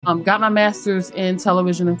Got my master's in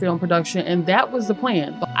television and film production, and that was the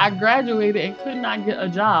plan. I graduated and could not get a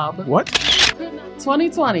job. What?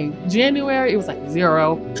 2020, January, it was like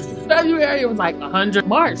 0. February, it was like 100.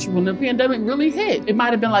 March, when the pandemic really hit, it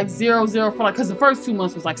might have been like 0 for like, because the first 2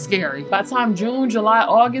 months was like scary. By the time June, July,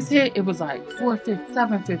 August hit, it was like $450,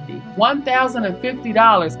 $750,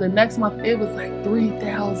 $1,050. The next month, it was like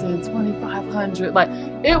 $3,000, $2,500. Like,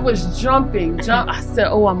 it was jumping. I said,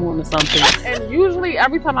 oh, I'm on to something. And usually,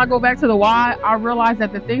 every time I go back to the why, I realize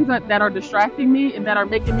that the things that are distracting me and that are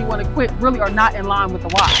making me want to quit really are not in line with the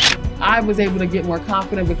why. I was able to get more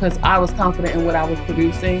confident because I was confident in what I was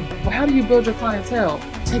producing. Well, how do you build your clientele?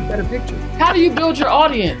 Take better pictures. How do you build your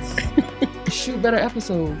audience? Shoot better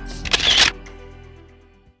episodes.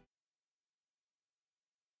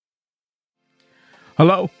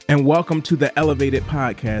 Hello, and welcome to the Elevated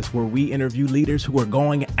Podcast, where we interview leaders who are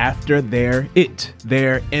going after their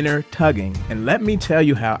inner tugging. And let me tell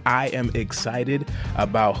you how I am excited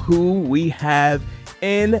about who we have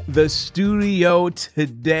in the studio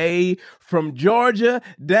today, from Georgia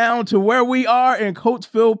down to where we are in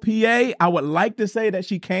Coatesville, PA. I would like to say that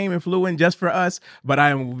she came and flew in just for us, but I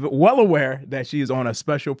am well aware that she is on a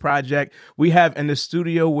special project. We have in the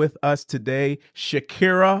studio with us today,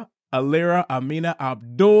 Shakirah, Alira, Amina,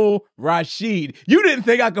 Abdul, Rashid. You didn't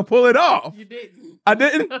think I could pull it off. You didn't. I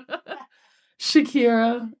didn't?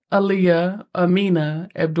 Shakirah, Aliyah, Amina,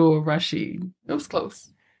 Abdul, Rashid. It was close.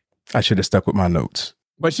 I should have stuck with my notes.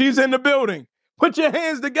 But she's in the building. Put your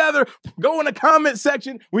hands together. Go in the comment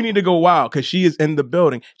section. We need to go wild because she is in the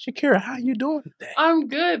building. Shakirah, how you doing today? I'm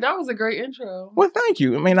good. That was a great intro. Well, thank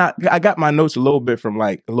you. I mean, I got my notes a little bit from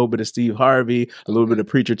like a little bit of Steve Harvey, a little bit of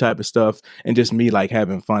preacher type of stuff, and just me like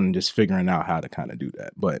having fun and just figuring out how to kind of do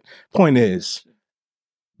that. But point is,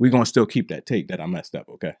 we're going to still keep that take that I messed up,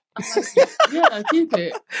 okay? Yeah, keep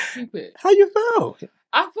it. Keep it. How you feel?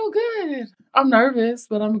 I feel good. I'm nervous,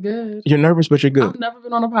 but I'm good. You're nervous, but you're good. I've never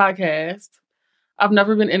been on a podcast. I've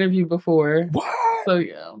never been interviewed before. What? So,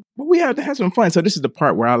 yeah. But we have to have some fun. So this is the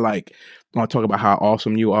part where I want to talk about how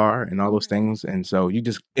awesome you are and all those things. And so you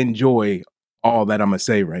just enjoy all that I'm going to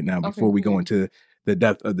say right now before we go into the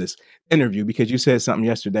depth of this interview, because you said something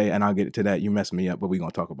yesterday, and I'll get to that. You messed me up, but we're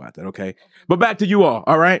going to talk about that, okay? But back to you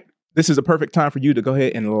all right? This is a perfect time for you to go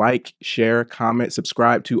ahead and like, share, comment,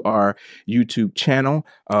 subscribe to our YouTube channel.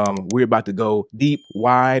 We're about to go deep,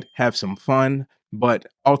 wide, have some fun, but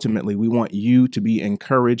ultimately we want you to be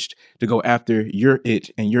encouraged to go after your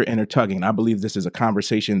it and your inner tugging. And I believe this is a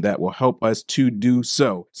conversation that will help us to do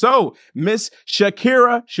so. So Miss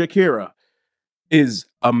Shakirah is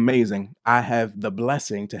amazing. I have the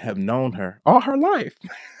blessing to have known her all her life.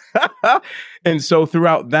 And so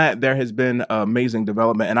throughout that, there has been amazing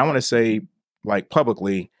development. And I want to say, like,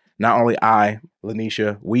 publicly, not only I,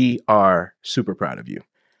 Lanisha, we are super proud of you.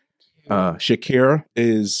 Shakirah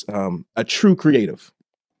is a true creative.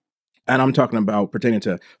 And I'm talking about pertaining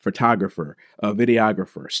to photographer,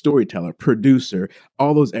 videographer, storyteller, producer,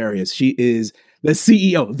 all those areas. She is the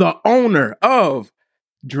CEO, the owner of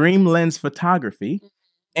Dream Lens Photography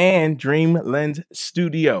and Dream Lens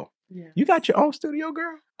Studio. Yeah. You got your own studio,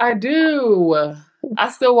 girl? I do. I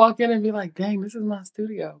still walk in and be like, dang, this is my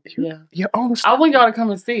studio. Your own studio. I want y'all to come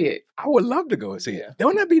and see it. I would love to go and see it.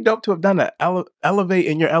 Don't that be dope to have done an elevate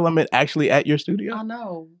in your element actually at your studio? I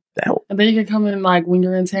know. And then you can come in, like, when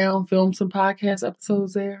you're in town, film some podcast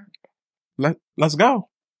episodes there. Let's go.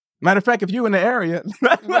 Matter of fact, if you're in the area.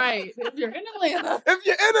 Right. If you're in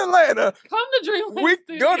Atlanta. Come to Dreamland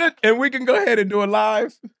Studio. And we can go ahead and do a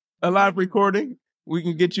live recording. We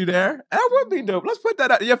can get you there. That would be dope. Let's put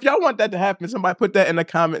that out. If y'all want that to happen, somebody put that in the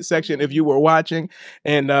comment section if you were watching,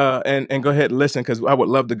 and go ahead and listen, because I would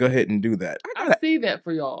love to go ahead and do that. I see that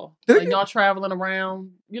for y'all. Like y'all traveling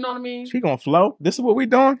around. You know what I mean? She gonna flow. This is what we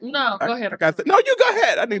doing? No, go ahead. No, you go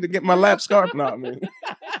ahead. I need to get my lap scarf now.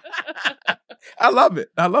 I love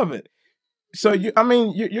it. So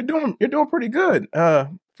you're doing pretty good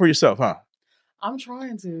for yourself, huh? I'm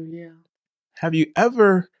trying to, yeah. Have you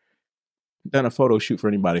ever done a photo shoot for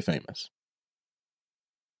anybody famous?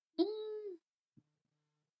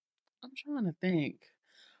 I'm trying to think.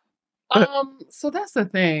 So that's the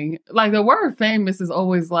thing. Like, the word famous is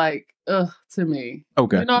always like, to me.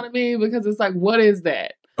 Okay. You know what I mean? Because it's like, what is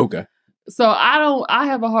that? Okay. So I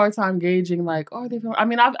have a hard time gauging, like, are they famous? I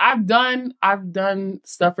mean, I've done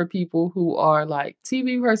stuff for people who are like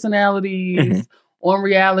TV personalities on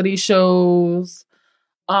reality shows.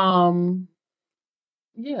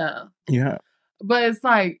 Yeah. Yeah. But it's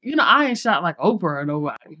like, I ain't shot like Oprah or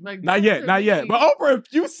nobody. Like, not yet. But Oprah,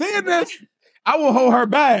 if you seeing this, I will hold her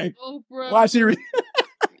bag. Oprah. Why she?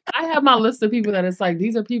 I I have my list of people that it's like,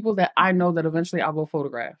 these are people that I know that eventually I will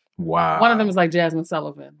photograph. Wow. One of them is like Jasmine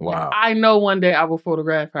Sullivan. Wow. Like, I know one day I will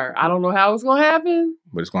photograph her. I don't know how it's going to happen.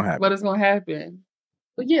 But it's going to happen.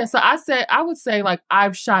 But yeah, so I would say like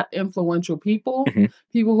I've shot influential people,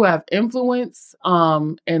 people who have influence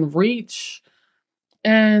and reach.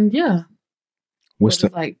 And yeah. What's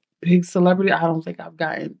like big celebrity? I don't think I've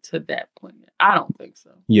gotten to that point yet. I don't think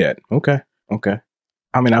so. Yet. Okay.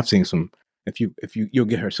 I mean, I've seen some, you'll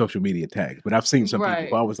get her social media tags, but I've seen some people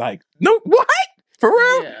who I was like, no, what? For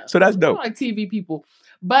real? Yeah. So that's dope. Like TV people.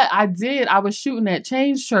 But I was shooting at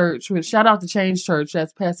Change Church, which shout out to Change Church.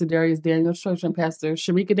 That's Pastor Darius Daniels' church and Pastor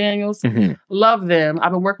Shamika Daniels. Love them.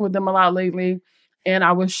 I've been working with them a lot lately. And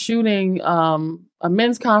I was shooting a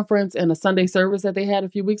men's conference and a Sunday service that they had a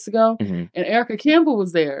few weeks ago. And Erica Campbell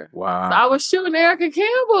was there. Wow. So I was shooting Erica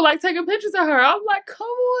Campbell, like taking pictures of her. I'm like, come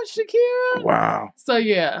on, Shakirah. Wow. So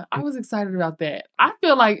yeah, I was excited about that. I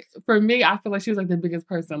feel like, for me, I feel like she was like the biggest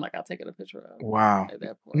person like I'll take a picture of. Wow. At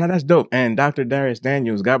that point. No, that's dope. And Dr. Darius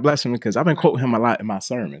Daniels, God bless him, because I've been quoting him a lot in my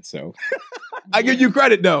sermons. So I give you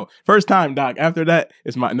credit though. First time, Doc. After that,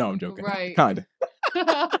 it's my, no, I'm joking. Right. Kinda.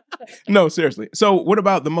 No, seriously. So what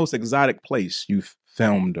about the most exotic place you've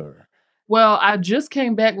filmed or? Well, I just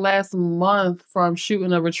came back last month from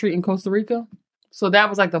shooting a retreat in Costa Rica. So that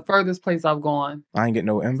was like the furthest place I've gone. I ain't get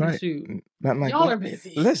no invite. Shoot. Nothing like y'all that. Are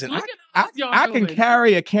busy. Listen, I can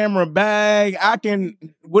carry a camera bag. I can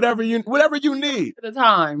whatever you need at a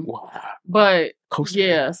time. Wow. But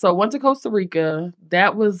yeah, so went to Costa Rica.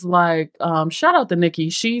 That was like shout out to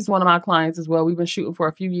Nikki. She's one of my clients as well. We've been shooting for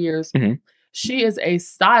a few years. She is a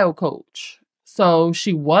style coach. So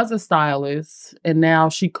she was a stylist and now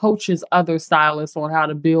she coaches other stylists on how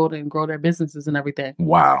to build and grow their businesses and everything.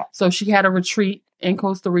 Wow. So she had a retreat in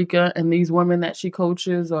Costa Rica and these women that she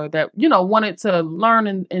coaches or that, wanted to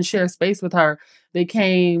learn and share space with her. They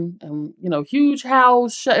came and, huge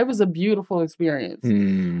house. It was a beautiful experience.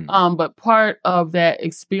 But part of that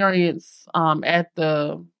experience at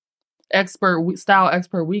the style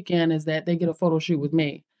expert weekend is that they get a photo shoot with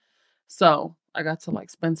me. So I got to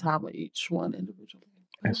spend time with each one individually.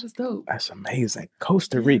 That was dope. That's amazing.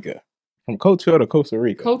 Costa Rica. From Coatesville to Costa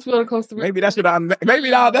Rica. Coatesville to Costa Rica. Maybe that's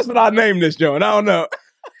what I named this joint. I don't know.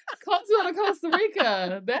 Coatesville to Costa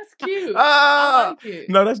Rica. That's cute. I like it.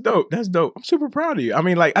 No, that's dope. That's dope. I'm super proud of you. I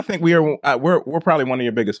mean, I think we're probably one of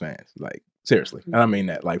your biggest fans. Seriously. And I mean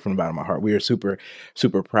that from the bottom of my heart. We are super,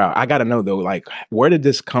 super proud. I got to know though, where did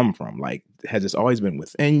this come from? Has this always been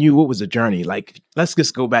within you? What was the journey? Let's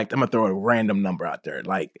just go back. I'm going to throw a random number out there.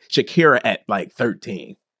 Shakirah at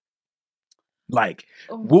 13.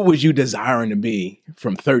 What was you desiring to be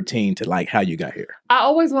from 13 to how you got here? I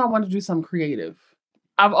always wanted to do something creative.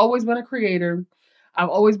 I've always been a creator. I've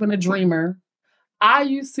always been a dreamer. I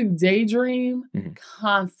used to daydream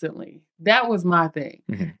constantly. That was my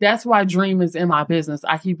thing. That's why dream is in my business.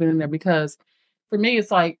 I keep it in there because for me,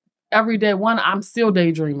 it's every day, I'm still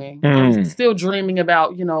daydreaming. I'm still dreaming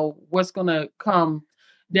about, what's going to come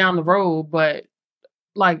down the road. But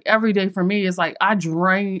every day for me, it's I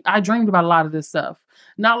dreamed about a lot of this stuff.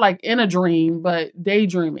 Not in a dream, but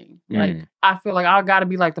daydreaming. I feel I got to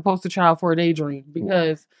be the poster child for a daydream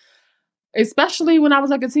because especially when I was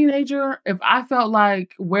a teenager, if I felt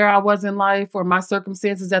where I was in life or my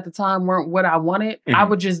circumstances at the time weren't what I wanted, I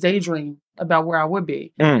would just daydream about where I would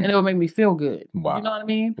be and it would make me feel good. Wow. You know what I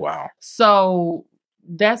mean? Wow. So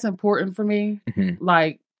that's important for me.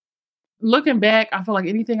 Looking back, I feel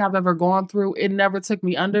anything I've ever gone through, it never took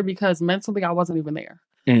me under because mentally I wasn't even there.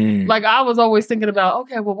 I was always thinking about,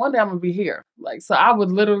 okay, well, one day I'm going to be here. So I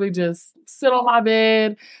would literally just sit on my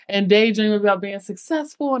bed and daydream about being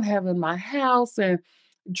successful and having my house and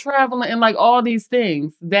traveling and all these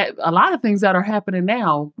things that a lot of things that are happening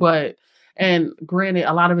now. And granted,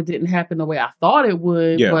 a lot of it didn't happen the way I thought it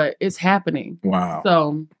would, but it's happening. Wow.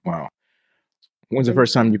 So, wow. When's the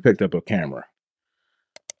first time you picked up a camera?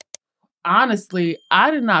 Honestly,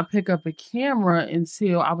 I did not pick up a camera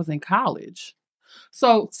until I was in college.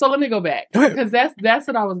 So let me go back because that's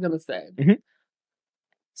what I was going to say.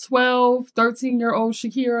 12, 13-year-old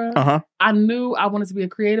Shakirah, I knew I wanted to be a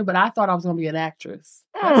creator, but I thought I was going to be an actress.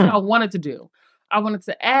 That's what I wanted to do. I wanted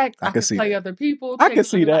to act. I could play other people. I can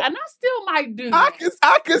see that. And I still might do that.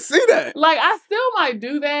 I can see that. I still might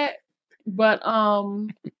do that. But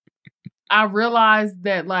I realized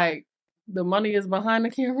that the money is behind the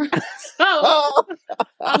camera. So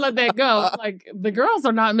I let that go. The girls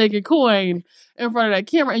are not making coin in front of that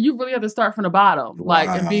camera. And you really have to start from the bottom.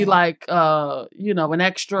 And be an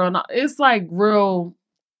extra. And it's real.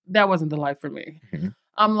 That wasn't the life for me.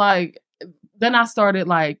 I'm then I started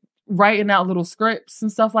writing out little scripts and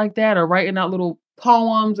stuff like that, or writing out little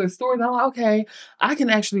poems or stories. I'm like, okay, I can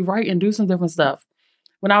actually write and do some different stuff.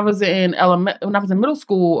 When I was in middle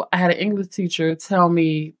school, I had an English teacher tell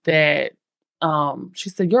me that she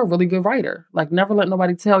said, "You're a really good writer. Like, never let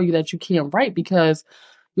nobody tell you that you can't write because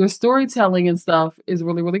your storytelling and stuff is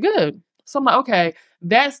really, really good." So I'm like, okay,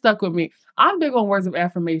 that stuck with me. I'm big on words of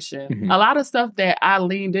affirmation. A lot of stuff that I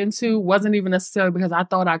leaned into wasn't even necessarily because I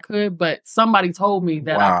thought I could, but somebody told me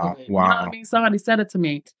that I could. You know what I mean? Somebody said it to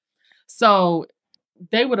me. So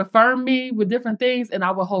they would affirm me with different things and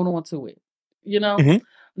I would hold on to it. You know?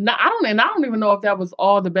 Now, I don't even know if that was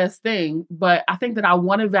all the best thing, but I think that I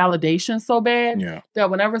wanted validation so bad that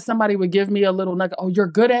whenever somebody would give me a little nugget, "Oh, you're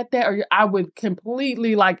good at that," or I would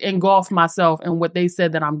completely like engulf myself in what they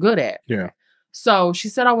said that I'm good at. Yeah. So she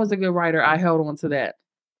said I was a good writer. I held on to that.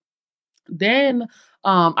 Then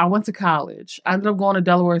I went to college. I ended up going to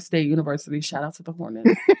Delaware State University. Shout out to the Hornets.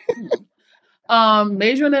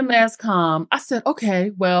 Majoring in mass comm. I said,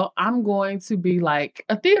 okay, well, I'm going to be like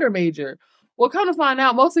a theater major. Well, come to find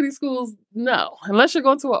out, most of these schools, no. Unless you're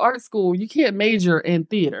going to an art school, you can't major in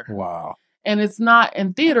theater. Wow. And it's not,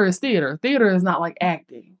 and theater is theater. Theater is not like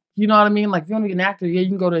acting. You know what I mean? Like, if you want to be an actor, yeah, you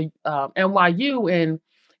can go to NYU and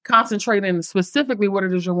concentrate in specifically what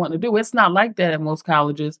it is you're wanting to do. It's not like that at most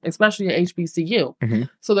colleges, especially at HBCU.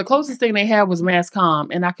 So the closest thing they had was mass comm,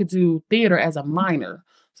 and I could do theater as a minor.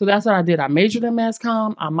 So that's what I did. I majored in mass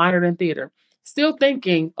comm. I minored in theater. Still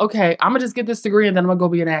thinking, okay, I'm going to just get this degree and then I'm going to go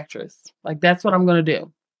be an actress. Like, that's what I'm going to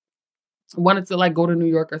do. I wanted to, like, go to New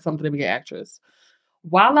York or something to be an actress.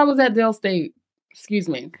 While I was at Dale State,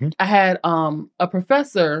 I had a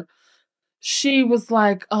professor. She was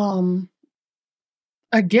like,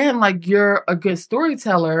 again, like, you're a good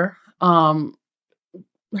storyteller. Her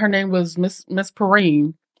name was Miss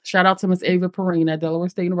Perrine. Shout out to Miss Ava Perrine at Delaware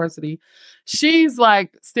State University. She's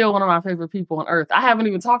like still one of my favorite people on earth. I haven't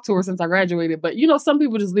even talked to her since I graduated, but you know, some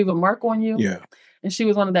people just leave a mark on you. Yeah. And she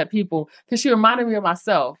was one of that people because she reminded me of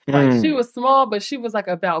myself. Like, she was small, but she was like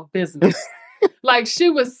about business. Like, she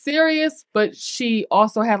was serious, but she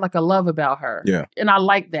also had like a love about her. Yeah. And I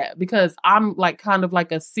like that because I'm like kind of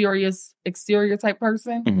like a serious exterior type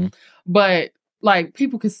person. But like,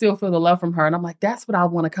 people could still feel the love from her. And I'm like, that's what I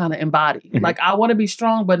want to kind of embody. Like, I want to be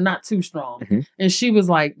strong, but not too strong. And she was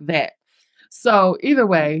like that. So either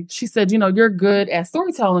way, she said, you know, you're good at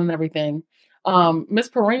storytelling and everything. Miss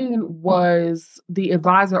Perrine was the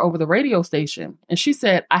advisor over the radio station. And she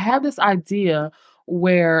said, I have this idea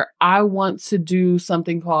where I want to do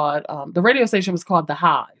something called, the radio station was called The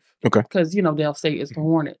Hive. Okay. Because, you know, Dale State is the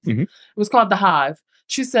Hornets. It was called The Hive.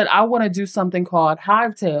 She said, I want to do something called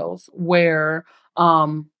Hive Tales where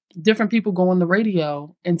different people go on the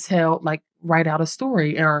radio and tell, like, write out a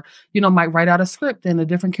story or, you know, might write out a script and the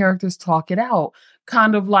different characters talk it out.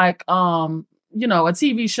 Kind of like, you know, a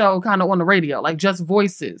TV show kind of on the radio, like just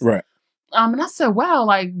voices. Right. And I said, wow,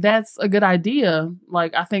 like, that's a good idea.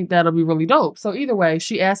 Like, I think that'll be really dope. So either way,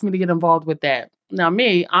 she asked me to get involved with that. Now,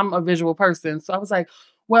 me, I'm a visual person. So I was like,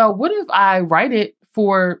 well, what if I write it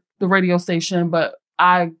for the radio station, but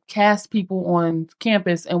I cast people on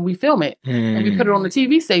campus and we film it and we put it on the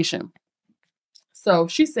TV station. So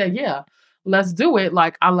she said, yeah, let's do it.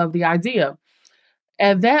 Like, I love the idea.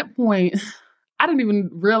 At that point, I didn't even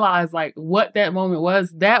realize like what that moment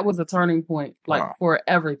was. That was a turning point, like for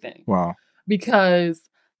everything. Wow. Because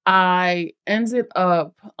I ended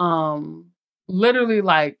up literally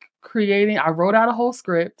like I wrote out a whole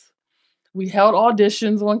script. We held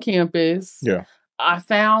auditions on campus. Yeah. I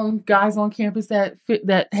found guys on campus that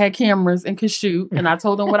had cameras and could shoot, and I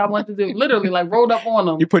told them what I wanted to do. Literally, like, rolled up on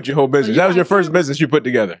them. You put your whole business. That was your first business you put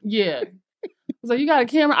together. Yeah. So you got a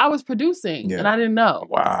camera. I was producing, and I didn't know.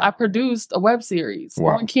 Wow. I produced a web series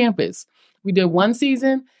on campus. We did one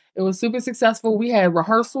season. It was super successful. We had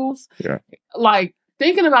rehearsals. Yeah. Like,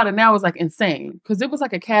 thinking about it now is like insane because it was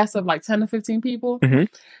like a cast of like 10 to 15 people.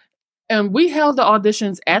 And we held the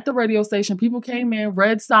auditions at the radio station. People came in,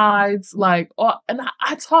 read sides, like, and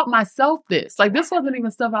I taught myself this. Like, this wasn't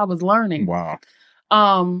even stuff I was learning. Wow.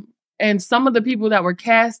 And some of the people that were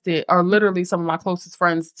casted are literally some of my closest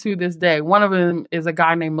friends to this day. One of them is a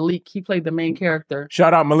guy named Malik. He played the main character.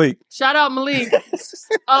 Shout out Malik.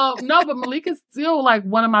 No, but Malik is still like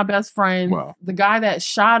one of my best friends. Wow. The guy that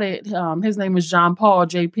shot it, his name is John Paul,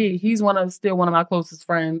 JP. He's still one of my closest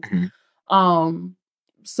friends.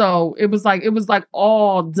 So it was like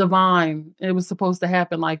all divine. It was supposed to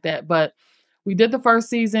happen like that. But we did the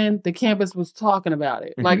first season. The campus was talking about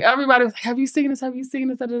it. Like, everybody was, have you seen this? Have you seen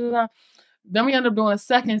this? Da, da, da, da. Then we ended up doing a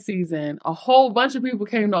second season. A whole bunch of people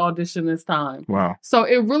came to audition this time. Wow. So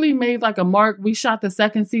it really made like a mark. We shot the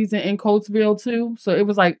second season in Coatesville too. So it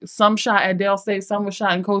was like some shot at Dale State, some was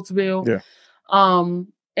shot in Coatesville. Yeah.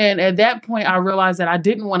 And at that point, I realized that I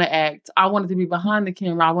didn't want to act. I wanted to be behind the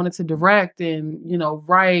camera. I wanted to direct and,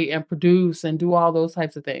 write and produce and do all those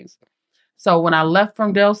types of things. So when I left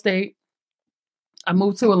from Dale State, I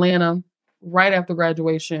moved to Atlanta right after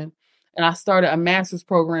graduation, and I started a master's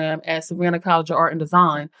program at Savannah College of Art and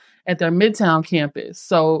Design at their Midtown campus.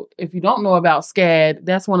 So if you don't know about SCAD,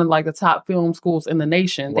 that's one of like the top film schools in the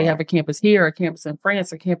nation. Wow. They have a campus here, a campus in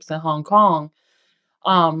France, a campus in Hong Kong.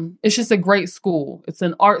 It's just a great school. It's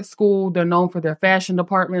an art school. They're known for their fashion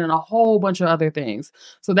department and a whole bunch of other things.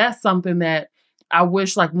 So that's something that I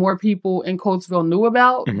wish like more people in Coatesville knew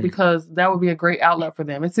about, because that would be a great outlet for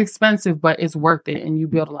them. It's expensive, but it's worth it, and you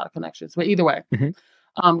build a lot of connections. But either way,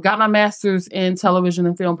 got my master's in television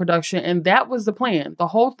and film production, and that was the plan. The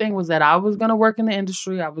whole thing was that I was going to work in the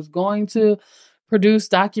industry. I was going to produce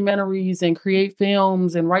documentaries and create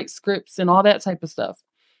films and write scripts and all that type of stuff.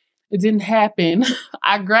 It didn't happen.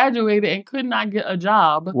 I graduated and could not get a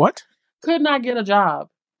job. What? Could not get a job.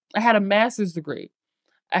 I had a master's degree.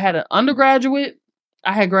 I had an undergraduate.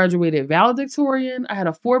 I had graduated valedictorian. I had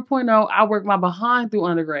a 4.0. I worked my behind through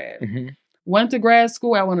undergrad. Went to grad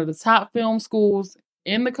school at one of the top film schools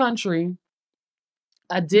in the country.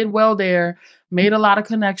 I did well there. Made a lot of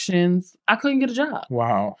connections. I couldn't get a job.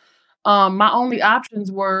 Wow. My only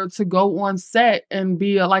options were to go on set and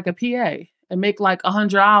be like a PA. And make like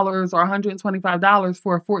 $100 or $125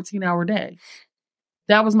 for a 14-hour day.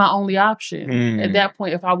 That was my only option at that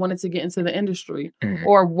point if I wanted to get into the industry.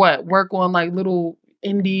 Or work on like little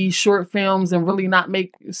indie short films and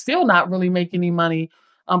still not really make any money,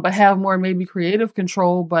 but have more maybe creative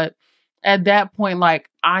control. But at that point, like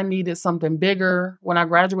I needed something bigger. When I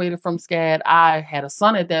graduated from SCAD, I had a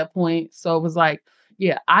son at that point. So it was like,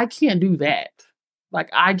 yeah, I can't do that. Like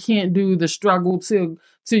I can't do the struggle till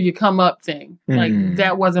you come up thing. Like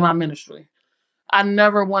that wasn't my ministry. I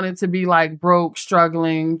never wanted to be like broke,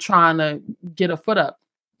 struggling, trying to get a foot up.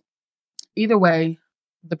 Either way,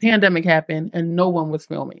 the pandemic happened and no one was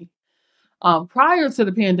filming. Prior to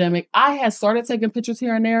the pandemic, I had started taking pictures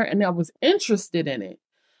here and there and I was interested in it.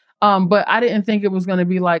 But I didn't think it was going to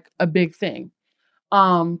be like a big thing.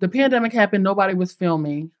 The pandemic happened. Nobody was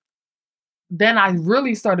filming. Then I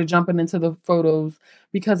really started jumping into the photos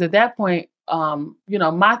because at that point,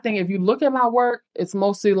 my thing, if you look at my work, it's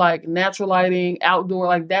mostly like natural lighting, outdoor,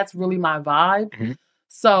 like that's really my vibe.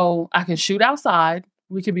 So I can shoot outside.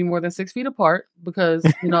 We could be more than 6 feet apart because,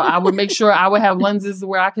 I would make sure I would have lenses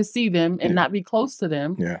where I could see them and not be close to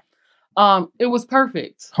them. Yeah. It was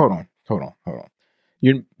perfect. Hold on.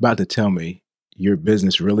 You're about to tell me your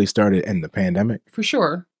business really started in the pandemic? For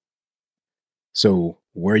sure. So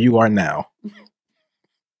where you are now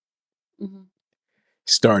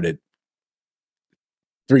started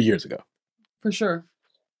 3 years ago. For sure.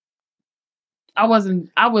 I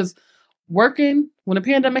was working when the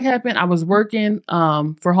pandemic happened. I was working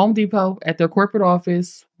for Home Depot at their corporate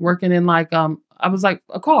office, working in like I was like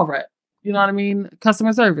a call rep. You know what I mean?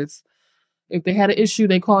 Customer service. If they had an issue,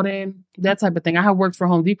 they called in, that type of thing. I had worked for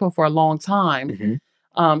Home Depot for a long time.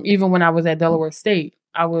 Even when I was at Delaware State,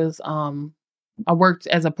 I worked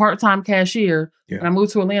as a part-time cashier. And I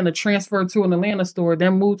moved to Atlanta, transferred to an Atlanta store,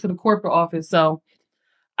 then moved to the corporate office. So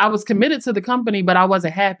I was committed to the company, but I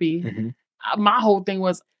wasn't happy. My whole thing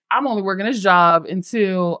was, I'm only working this job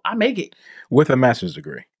until I make it. With a master's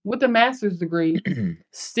degree. With a master's degree,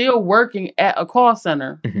 still working at a call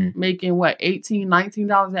center, making $18,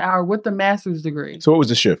 $19 an hour with the master's degree. So what was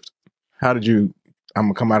the shift? How did you, I'm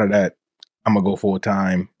going to come out of that, I'm going to go full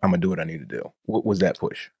time, I'm going to do what I need to do. What was that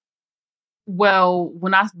push? Well,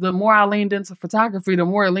 the more I leaned into photography, the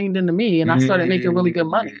more it leaned into me, and I started making really good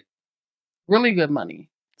money. Really good money.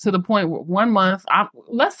 To the point where 1 month,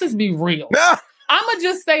 let's just be real. I'm going to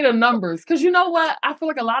just say the numbers. Because you know what? I feel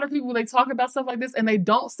like a lot of people, they talk about stuff like this and they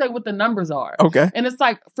don't say what the numbers are. Okay. And it's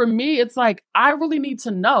like, for me, it's like, I really need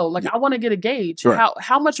to know. Like, I want to get a gauge. Right.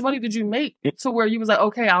 How much money did you make to where you was like,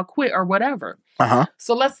 okay, I'll quit or whatever.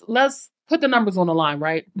 So let's put the numbers on the line,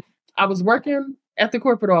 right? I was working at the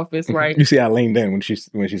corporate office, right? You see, I leaned in when she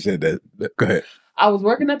said that. Go ahead. I was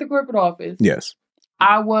working at the corporate office. Yes.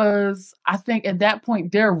 I think at that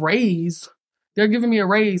point, they're giving me a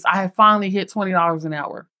raise. I had finally hit $20 an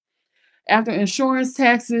hour. After insurance,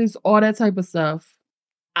 taxes, all that type of stuff,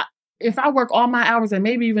 if I work all my hours and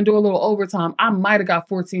maybe even do a little overtime, I might have got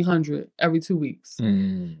 $1,400 every 2 weeks.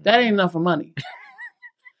 That ain't enough of money.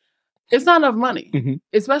 It's not enough money,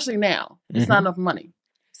 especially now. It's not enough money.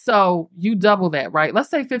 So you double that, right? Let's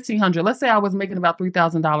say $1,500. Let's say I was making about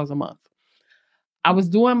 $3,000 a month. I was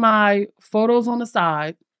doing my photos on the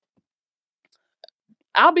side.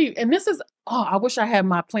 oh, I wish I had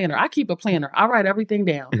my planner. I keep a planner. I write everything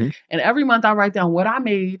down. And every month I write down what I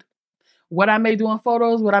made doing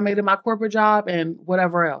photos, what I made in my corporate job, and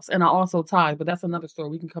whatever else. And I also tithe, but that's another story.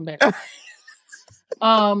 We can come back to that.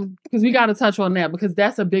 Because we got to touch on that because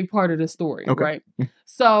that's a big part of the story, right?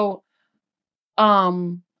 So,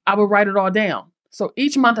 I would write it all down. So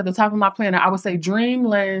each month at the top of my planner, I would say Dream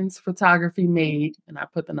Lens Photography made, and I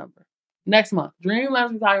put the number. Next month, Dream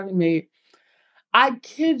Lens Photography made. I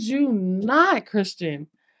kid you not, Christian.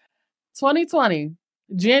 2020,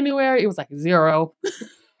 January, it was like 0.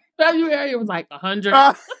 February, it was like 100.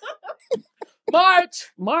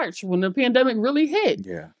 March, when the pandemic really hit.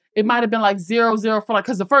 Yeah. It might have been like 0 for like,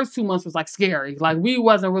 because the first 2 months was like scary. Like we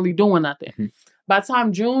wasn't really doing nothing. By the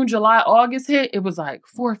time June, July, August hit, it was like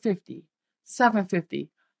 $450, $750,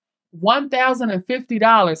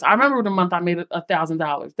 $1,050. I remember the month I made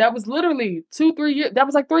 $1,000. That was literally 2-3 years. That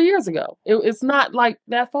was like 3 years ago. It's not like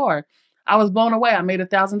that far. I was blown away. I made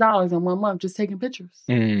 $1,000 in 1 month just taking pictures.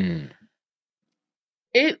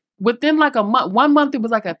 It within like a month. 1 month it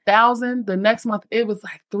was like 1,000. The next month it was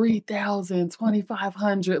like 3,000,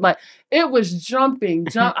 2,500. Like it was jumping.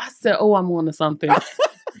 I said, "Oh, I'm on to something."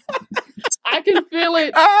 I can feel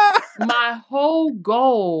it. My whole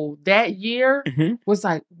goal that year was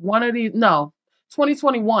like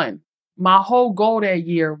 2021. My whole goal that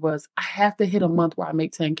year was I have to hit a month where I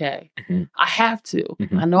make 10K. I have to.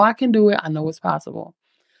 I know I can do it. I know it's possible.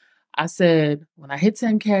 I said, when I hit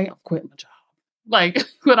 10K, I'm quitting my job. Like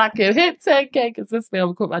when I can hit 10K consistently, I'm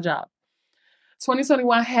gonna quit my job.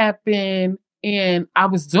 2021 happened and I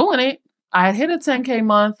was doing it. I had hit a 10K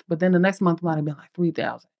month, but then the next month might have been like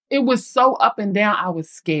 3,000. It was so up and down. I was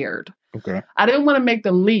scared. Okay. I didn't want to make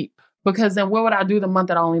the leap because then what would I do the month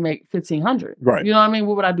that I only make 1,500? Right. You know what I mean?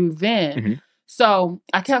 What would I do then? So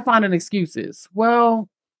I kept finding excuses. Well,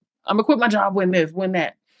 I'm gonna quit my job when this, when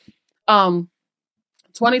that.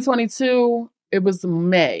 2022, it was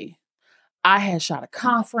May. I had shot a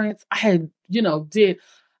conference. I had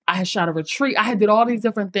shot a retreat. I had did all these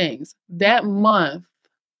different things. That month,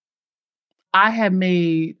 I had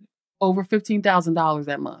made over $15,000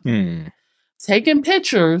 that month. Taking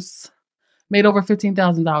pictures, made over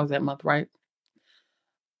 $15,000 that month, right?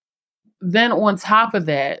 Then on top of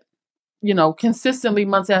that, consistently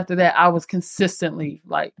months after that, I was consistently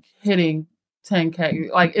like hitting 10K,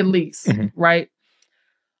 like at least, right?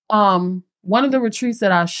 One of the retreats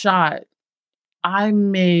that I shot, I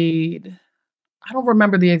don't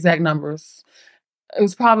remember the exact numbers. It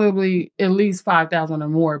was probably at least 5,000 or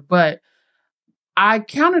more, but I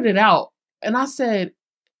counted it out and I said,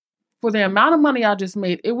 for the amount of money I just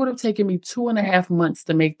made, it would have taken me 2.5 months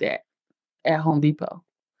to make that at Home Depot.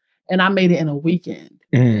 And I made it in a weekend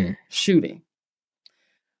shooting.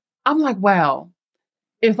 I'm like, wow,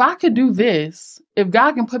 if I could do this, if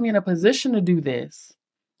God can put me in a position to do this,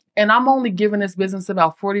 and I'm only giving this business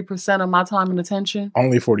about 40% of my time and attention.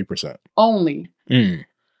 Only 40%. Only.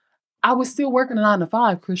 I was still working a 9 to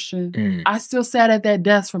 5, Christian. I still sat at that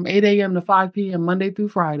desk from 8 a.m. to 5 p.m. Monday through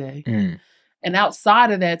Friday. And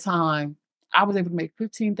outside of that time, I was able to make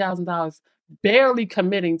 $15,000 barely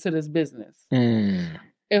committing to this business.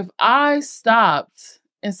 If I stopped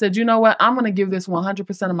and said, you know what, I'm going to give this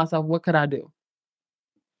 100% of myself, what could I do?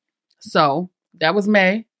 So that was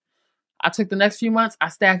May. I took the next few months. I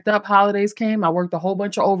stacked up. Holidays came. I worked a whole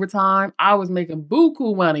bunch of overtime. I was making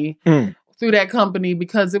buku money through that company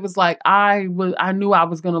because it was like I knew I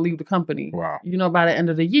was going to leave the company. Wow. By the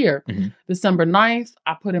end of the year. December 9th,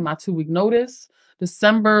 I put in my 2-week notice.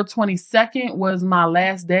 December 22nd was my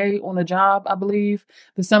last day on the job, I believe.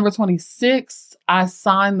 December 26th, I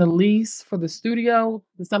signed the lease for the studio.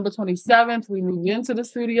 December 27th, we moved into the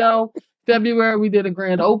studio. February, we did a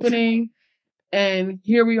grand opening. And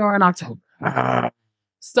here we are in October.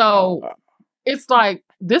 So it's like,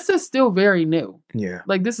 this is still very new. Yeah.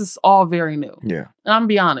 Like, this is all very new. Yeah. And I'm gonna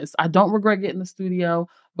be honest, I don't regret getting the studio,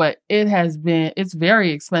 but it's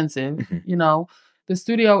very expensive. The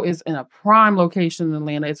studio is in a prime location in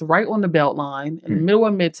Atlanta. It's right on the Beltline in the middle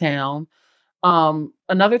of Midtown.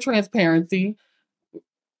 Another transparency.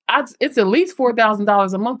 It's at least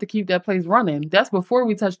 $4,000 a month to keep that place running. That's before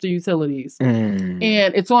we touch the utilities. And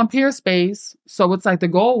it's on peer space. So it's like the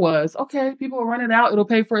goal was, okay, people will rent it out. It'll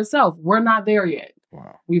pay for itself. We're not there yet.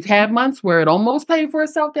 Wow. We've had months where it almost paid for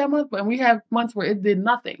itself that month, and we have months where it did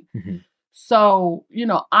nothing. So,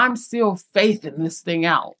 I'm still faithing this thing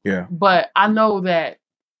out. Yeah. But I know that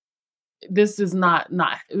this is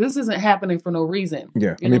this isn't happening for no reason.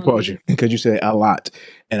 Yeah. Let me pause you because you said a lot.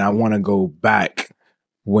 And I want to go back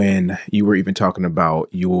when you were even talking about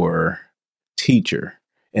your teacher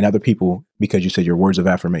in other people because you said your words of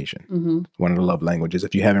affirmation, one of the love languages.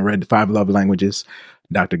 If you haven't read the 5 love languages,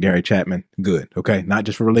 Dr. Gary Chapman, good. Okay. Not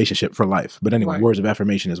just for relationship, for life. But anyway, words of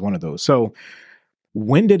affirmation is one of those. So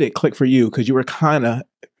when did it click for you? Because you were kind of,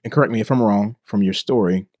 and correct me if I'm wrong from your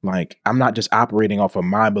story, like, I'm not just operating off of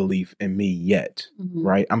my belief in me yet,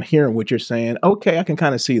 right? I'm hearing what you're saying. Okay, I can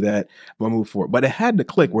kind of see that. I'm going to move forward. But it had to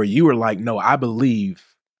click where you were like, no, I believe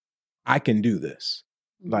I can do this.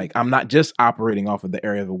 Like, I'm not just operating off of the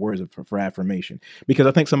area of the words for affirmation, because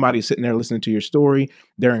I think somebody's sitting there listening to your story.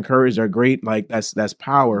 They're encouraged. They're great. Like, that's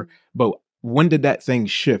power. But when did that thing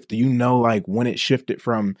shift? Do you know, like, when it shifted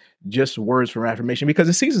from just words for affirmation? Because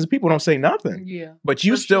in seasons, people don't say nothing. Yeah. But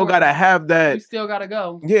you still got to have that. You still got to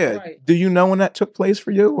go. Yeah. Right. Do you know when that took place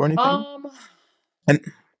for you or anything? And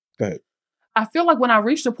go ahead. I feel like when I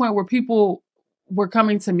reached a point where people were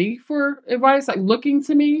coming to me for advice, like looking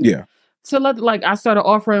to me. Yeah. To let, like, I started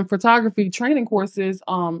offering photography training courses,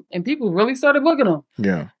 and people really started booking them.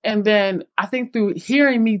 Yeah. And then I think through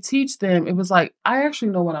hearing me teach them, it was like, I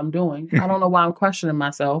actually know what I'm doing. I don't know why I'm questioning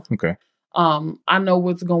myself. Okay. I know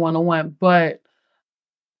what's going on, but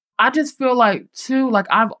I just feel like too, like,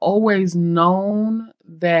 I've always known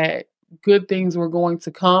that good things were going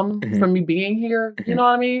to come from me being here. You know what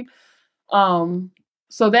I mean?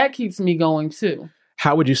 So that keeps me going too.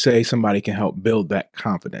 How would you say somebody can help build that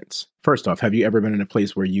confidence? First off, have you ever been in a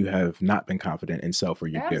place where you have not been confident in self or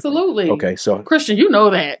your gift? Absolutely. Okay, so Christian, you know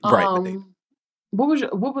that. Right.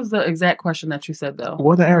 What was the exact question that you said though?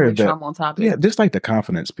 Well, the area of that, I'm on topic. Yeah, just like the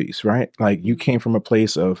confidence piece, right? Like, you came from a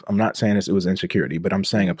place of, I'm not saying it was insecurity, but I'm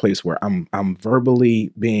saying a place where I'm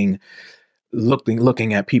verbally being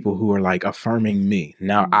looking at people who are like affirming me.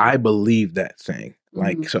 Now I believe that thing.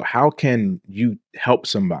 Like, so how can you help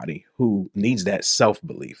somebody who needs that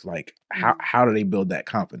self-belief? Like, how do they build that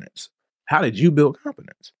confidence? How did you build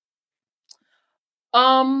confidence?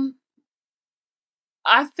 I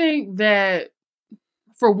think that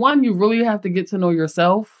for one, you really have to get to know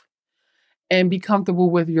yourself and be comfortable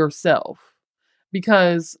with yourself.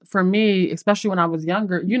 Because for me, especially when I was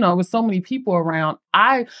younger, you know, with so many people around,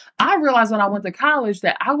 I realized when I went to college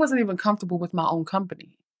that I wasn't even comfortable with my own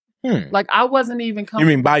company. Like, I wasn't even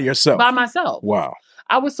comfortable. You mean by yourself? By myself. Wow.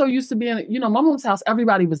 I was so used to being, you know, my mom's house,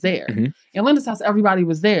 everybody was there. In Linda's house, everybody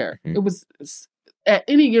was there. It was, at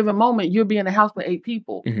any given moment, you'll be in a house with 8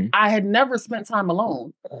 people. I had never spent time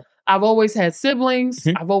alone. I've always had siblings.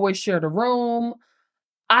 I've always shared a room.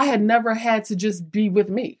 I had never had to just be with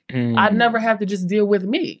me. I'd never had to just deal with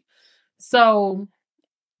me. So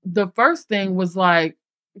the first thing was like,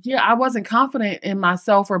 yeah, I wasn't confident in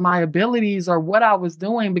myself or my abilities or what I was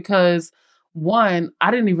doing because, one, I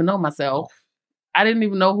didn't even know myself. I didn't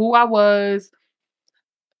even know who I was.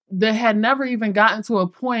 That had never even gotten to a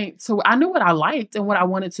point. So I knew what I liked and what I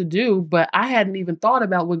wanted to do, but I hadn't even thought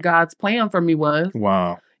about what God's plan for me was.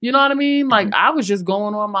 Wow. You know what I mean? Like, I was just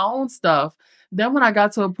going on my own stuff. Then when I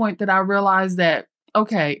got to a point that I realized that,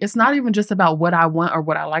 okay, it's not even just about what I want or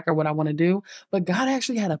what I like or what I want to do, but God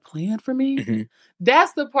actually had a plan for me.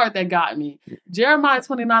 That's the part that got me. Jeremiah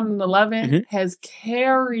 29:11 has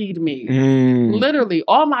carried me. Literally,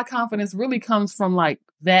 all my confidence really comes from like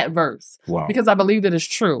that verse. Wow. Because I believe that it's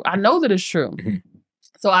true. I know that it's true.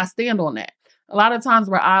 So I stand on that. A lot of times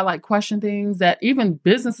where I like question things, that even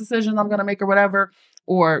business decisions I'm going to make or whatever,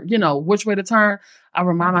 or, you know, which way to turn, I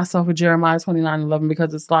remind myself of Jeremiah 29:11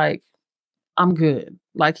 because it's like, I'm good.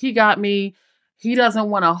 Like, he got me. He doesn't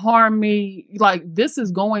want to harm me. Like, this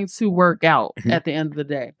is going to work out at the end of the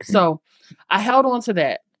day. So I held on to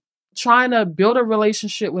that, trying to build a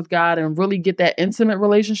relationship with God and really get that intimate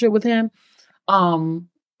relationship with him.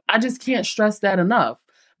 I just can't stress that enough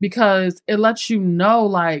because it lets you know,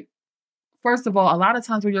 like, first of all, a lot of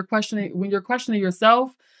times when you're questioning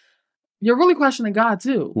yourself, you're really questioning God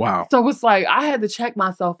too. Wow. So it's like, I had to check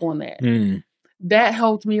myself on that. That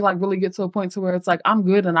helped me like really get to a point to where it's like, I'm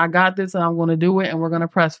good and I got this and I'm going to do it and we're going to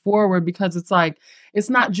press forward, because it's like, it's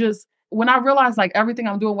not just, when I realized like everything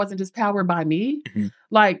I'm doing wasn't just powered by me,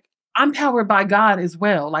 like, I'm powered by God as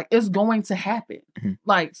well. Like, it's going to happen.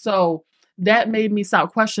 Like, so that made me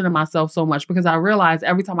stop questioning myself so much, because I realized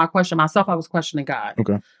every time I questioned myself, I was questioning God.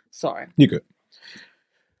 Okay. Sorry. You good.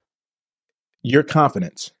 Your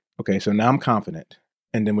confidence. Okay, so now I'm confident.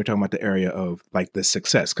 And then we're talking about the area of like the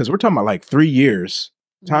success, because we're talking about like 3 years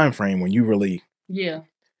time frame when you really. Yeah.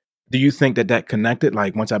 Do you think that connected?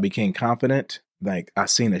 Like, once I became confident, like I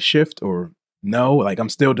seen a shift, or no? Like, I'm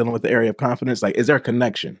still dealing with the area of confidence. Like, is there a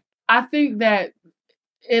connection? I think that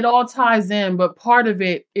it all ties in, but part of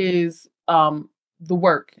it is the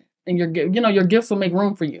work, and your gifts will make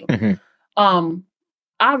room for you.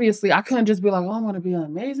 Obviously, I couldn't just be like, oh, I'm going to be an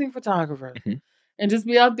amazing photographer. and just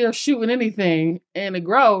be out there shooting anything and it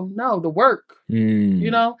grow. No, the work,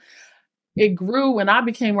 you know, it grew and I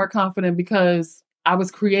became more confident because I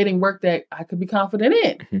was creating work that I could be confident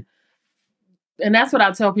in. Mm-hmm. And that's what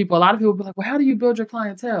I tell people. A lot of people be like, well, how do you build your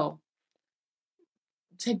clientele?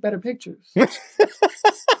 Take better pictures.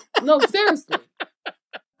 No, seriously.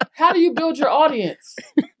 How do you build your audience?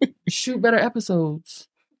 Shoot better episodes.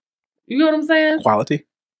 You know what I'm saying?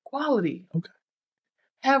 Quality. Okay.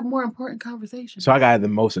 Have more important conversations. So I got the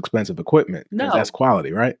most expensive equipment. No. That's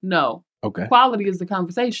quality, right? No. Okay. Quality is the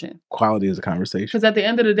conversation. Quality is a conversation. Because at the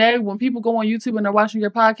end of the day, when people go on YouTube and they're watching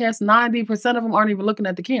your podcast, 90% of them aren't even looking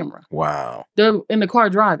at the camera. Wow. They're in the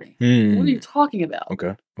car driving. What are you talking about?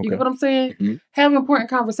 Okay. You know what I'm saying? Mm-hmm. Have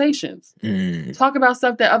important conversations. Talk about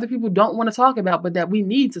stuff that other people don't want to talk about, but that we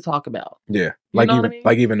need to talk about. Yeah. Like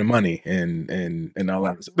even the money and all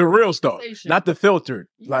that. The real stuff. Not the filtered.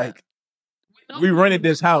 Yeah. Like we rented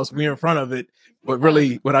this house, we in front of it, but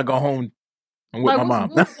really when I go home, I'm with my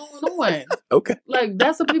mom. What's going on? Okay. Like,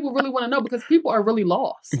 that's what people really want to know because people are really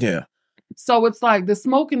lost. Yeah. So it's like the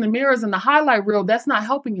smoke and the mirrors and the highlight reel, that's not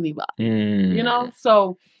helping anybody. You know?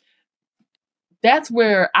 So that's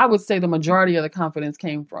where I would say the majority of the confidence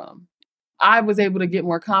came from. I was able to get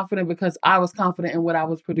more confident because I was confident in what I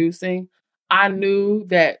was producing. I knew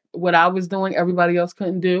that what I was doing, everybody else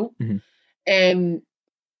couldn't do. Mm-hmm. And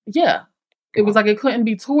yeah, it was like it couldn't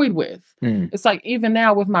be toyed with. It's like even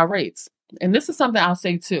now with my rates. And this is something I'll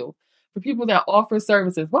say too. For people that offer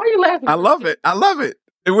services, why are you laughing? I love it.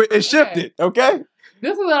 It shifted, okay?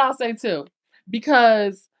 This is what I'll say too.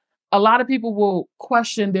 Because a lot of people will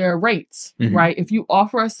question their rates, right? If you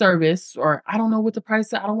offer a service or I don't know what the price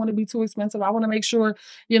is, I don't want to be too expensive. I want to make sure,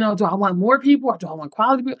 do I want more people or do I want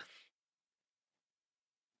quality people?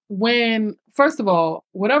 When, first of all,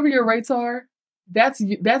 whatever your rates are, that's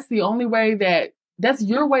the only way that's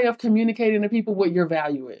your way of communicating to people what your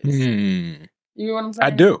value is. You know what I'm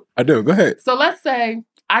saying? I do. Go ahead. So let's say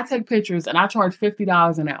I take pictures and I charge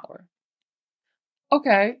 $50 an hour.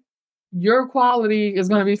 Okay. Your quality is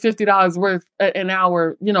going to be $50 worth an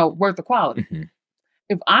hour, worth of quality. Mm-hmm.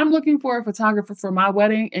 If I'm looking for a photographer for my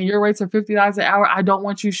wedding and your rates are $50 an hour, I don't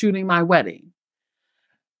want you shooting my wedding.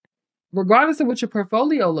 Regardless of what your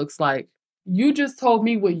portfolio looks like, you just told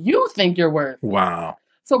me what you think you're worth. Wow.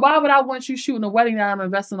 So why would I want you shooting a wedding that I'm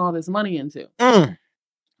investing all this money into?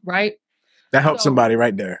 Right? That helps somebody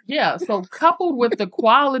right there. Yeah. So coupled with the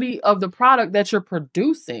quality of the product that you're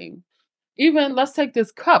producing, even let's take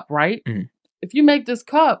this cup, right? Mm-hmm. If you make this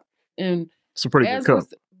cup and it's a pretty good cup.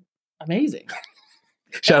 Amazing.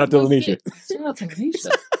 Shout out to Lanisha.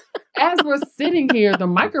 As we're sitting here, the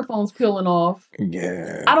microphone's peeling off.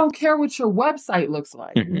 Yeah. I don't care what your website looks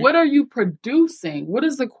like. Mm-hmm. What are you producing? What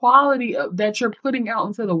is the quality that you're putting out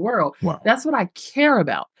into the world? Wow. That's what I care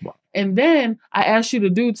about. Wow. And then I asked you to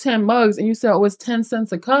do 10 mugs and you said it was 10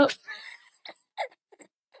 cents a cup.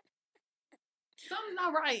 Something's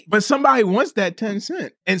not right. But somebody wants that 10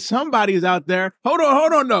 cents. And somebody's out there. Hold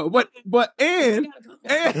on, no. But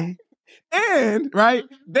right,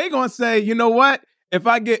 they gonna say, you know what? If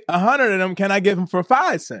I get 100 of them, can I give them for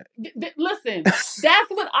 5 cents? Listen, that's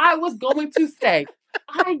what I was going to say.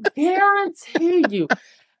 I guarantee you,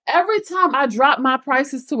 every time I drop my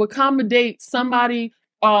prices to accommodate somebody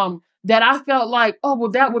that I felt like, oh,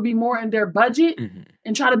 well, that would be more in their budget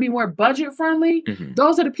and try to be more budget friendly.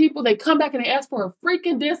 Those are the people, they come back and they ask for a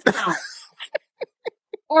freaking discount.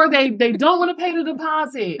 Or they don't want to pay the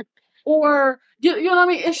deposit. Or, you know what I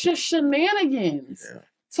mean? It's just shenanigans. Yeah.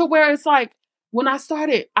 To where it's like, when I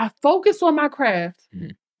started, I focused on my craft.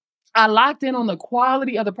 I locked in on the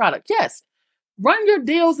quality of the product. Yes, run your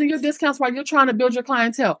deals and your discounts while you're trying to build your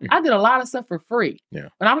clientele. I did a lot of stuff for free. Yeah.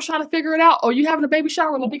 When I was trying to figure it out, oh, you having a baby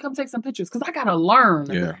shower? Let me come take some pictures because I got to learn.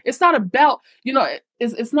 Yeah. It's not about,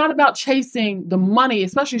 it's not about chasing the money,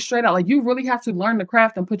 especially straight out. Like you really have to learn the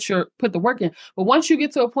craft and put the work in. But once you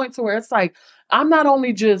get to a point to where it's like, I'm not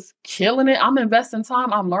only just killing it, I'm investing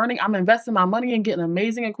time, I'm learning, I'm investing my money in getting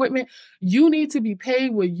amazing equipment. You need to be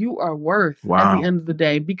paid what you are worth at the end of the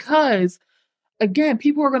day. Because again,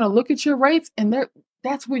 people are going to look at your rates and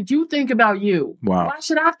that's what you think about you. Wow. Why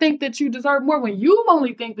should I think that you deserve more when you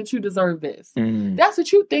only think that you deserve this? That's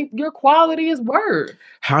what you think your quality is worth.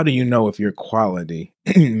 How do you know if your quality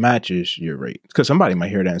matches your rate? Because somebody might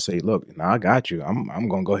hear that and say, look, I got you. I'm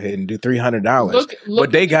going to go ahead and do $300. Look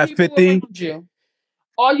but they got 50.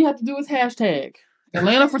 All you have to do is hashtag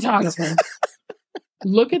Atlanta photographer.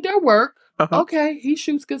 Look at their work. Okay, he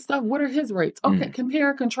shoots good stuff. What are his rates? Okay, compare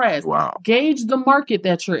and contrast. Wow. Gauge the market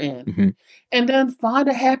that you're in. And then find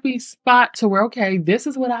a happy spot to where, okay, this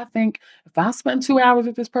is what I think. If I spend 2 hours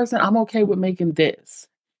with this person, I'm okay with making this.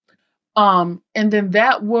 And then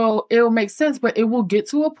it'll make sense, but it will get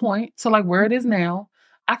to a point to like where it is now.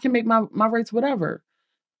 I can make my rates whatever.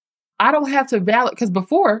 I don't have to valid, because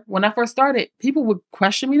before, when I first started, people would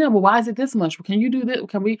question me then, well, why is it this much? Can you do this?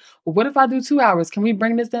 Well, what if I do 2 hours? Can we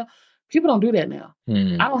bring this down? People don't do that now.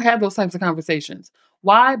 I don't have those types of conversations.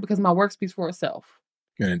 Why? Because my work speaks for itself.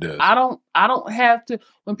 And it does. I don't have to,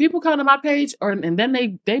 when people come to my page and then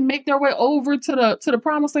they make their way over to the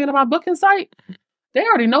promised land of my booking site, they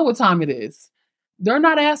already know what time it is. They're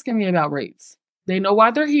not asking me about rates. They know why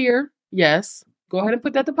they're here. Yes. Go ahead and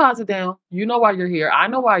put that deposit down. You know why you're here. I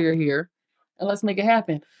know why you're here. And let's make it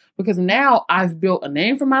happen. Because now I've built a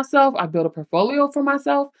name for myself. I've built a portfolio for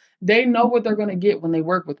myself. They know what they're going to get when they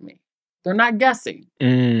work with me. They're not guessing.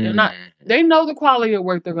 They know the quality of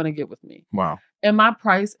work they're going to get with me. Wow. And my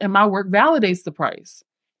price and my work validates the price.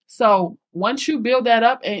 So once you build that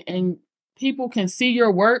up and people can see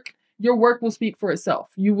your work will speak for itself.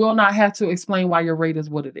 You will not have to explain why your rate is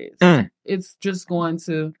what it is. It's just going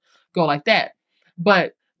to go like that.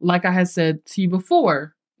 But like I had said to you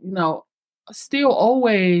before, still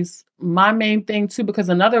always my main thing too, because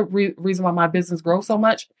another reason why my business grows so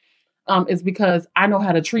much is because I know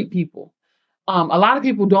how to treat people. A lot of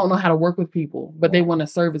people don't know how to work with people, but they want to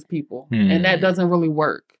service people. And that doesn't really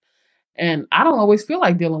work. And I don't always feel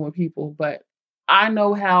like dealing with people, but I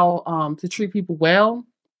know how to treat people well.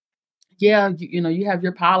 Yeah, you have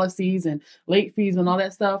your policies and late fees and all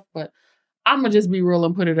that stuff, but I'm gonna just be real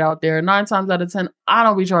and put it out there. 9 times out of 10, I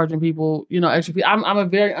don't be charging people, extra fee. I'm a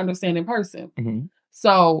very understanding person. Mm-hmm.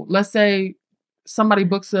 So let's say somebody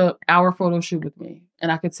books a hour photo shoot with me,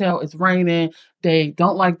 and I could tell it's raining. They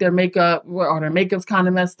don't like their makeup, or their makeup's kind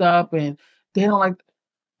of messed up, and they don't like,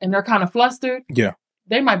 and they're kind of flustered. Yeah,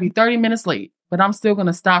 they might be 30 minutes late, but I'm still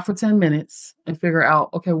gonna stop for 10 minutes and figure out,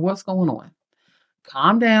 okay, what's going on?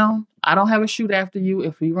 Calm down. I don't have a shoot after you.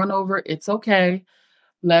 If we run over, it's okay.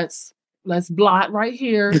 Let's blot right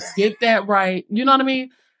here. Get that right. You know what I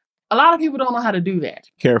mean? A lot of people don't know how to do that.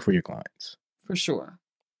 Care for your clients. For sure.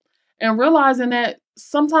 And realizing that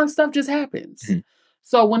sometimes stuff just happens.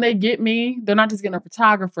 So when they get me, they're not just getting a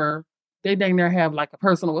photographer. They dang near have like a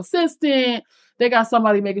personal assistant. They got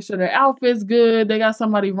somebody making sure their outfit's good. They got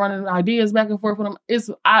somebody running ideas back and forth with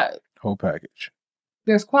them. Whole package.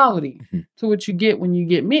 There's quality to what you get when you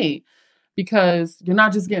get me, because you're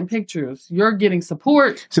not just getting pictures. You're getting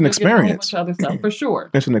support. It's an experience. A bunch of other stuff, for sure.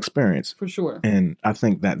 It's an experience. For sure. And I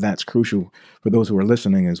think that that's crucial for those who are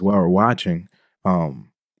listening as well or watching.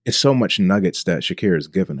 It's so much nuggets that Shakirah has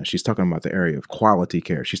given us. She's talking about the area of quality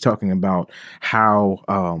care. She's talking about how,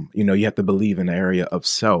 you have to believe in the area of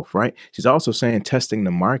self, right? She's also saying testing the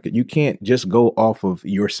market. You can't just go off of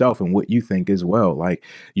yourself and what you think as well. Like,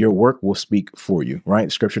 your work will speak for you,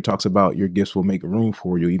 right? Scripture talks about your gifts will make room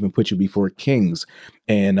for you, even put you before kings.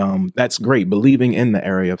 And that's great. Believing in the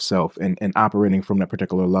area of self and operating from that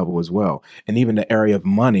particular level as well. And even the area of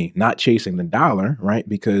money, not chasing the dollar, right?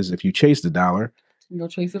 Because if you chase the dollar, you'll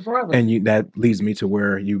chase it forever. And that leads me to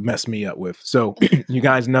where you messed me up with. So you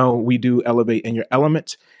guys know we do Elevate in Your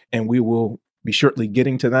Element, and we will be shortly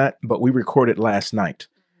getting to that. But we recorded last night.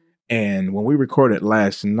 And when we recorded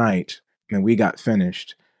last night and we got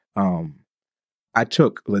finished, I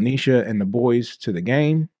took Lanisha and the boys to the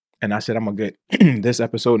game. And I said, I'm going to get this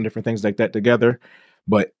episode and different things like that together.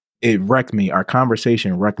 But it wrecked me. Our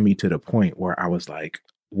conversation wrecked me to the point where I was like,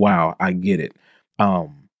 wow, I get it.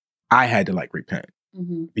 I had to repent.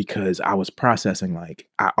 Because I was processing,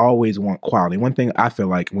 I always want quality. One thing I feel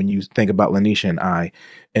like when you think about Lanisha and I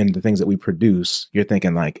and the things that we produce, you're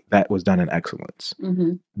thinking that was done in excellence,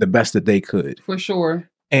 the best that they could. For sure.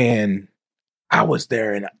 And I was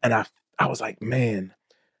there and I was like, man,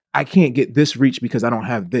 I can't get this reach because I don't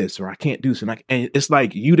have this, or I can't do so. And it's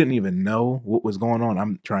like, you didn't even know what was going on.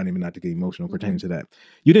 I'm trying even not to get emotional pertaining to that.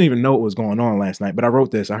 You didn't even know what was going on last night. But I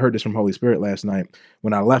wrote this. I heard this from Holy Spirit last night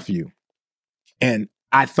when I left you. And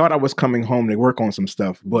I thought I was coming home to work on some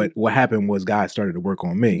stuff, but what happened was God started to work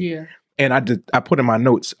on me. Yeah. And I put in my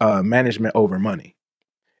notes, management over money.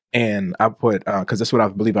 And I put, because that's what I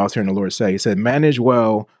believe I was hearing the Lord say. He said, manage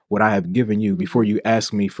well what I have given you before you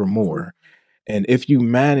ask me for more. And if you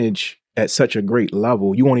manage at such a great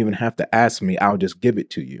level, you won't even have to ask me. I'll just give it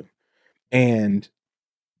to you. And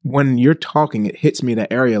when you're talking, it hits me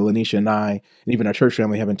the area Lanisha and I, and even our church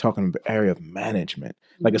family, have been talking about the area of management.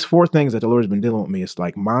 It's 4 things that the Lord has been dealing with me. It's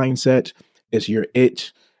mindset, it's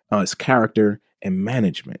it's character, and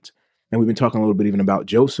management. And we've been talking a little bit even about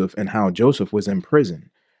Joseph and how Joseph was in prison.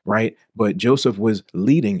 right? But Joseph was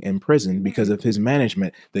leading in prison because of his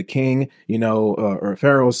management. The king, or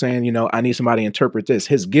Pharaoh saying, I need somebody to interpret this.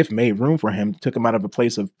 His gift made room for him, took him out of a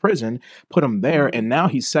place of prison, put him there, and now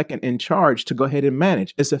he's second in charge to go ahead and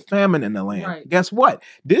manage. It's a famine in the land. Right. Guess what?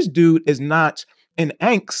 This dude is not in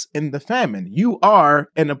angst in the famine. You are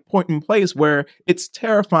in a point in place where it's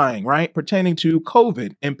terrifying, right? Pertaining to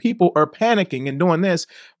COVID, and people are panicking and doing this.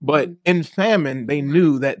 But in famine, they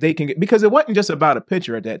knew that they can get, because it wasn't just about a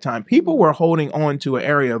picture at that time. People were holding on to an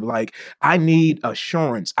area of like, I need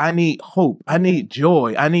assurance, I need hope, I need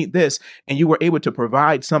joy, I need this. And you were able to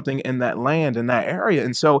provide something in that land, in that area.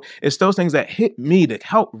 And so it's those things that hit me to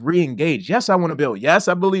help re-engage. Yes, I want to build. Yes,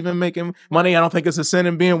 I believe in making money. I don't think it's a sin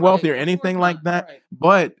in being wealthy or anything like that. Right.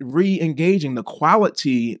 But re-engaging the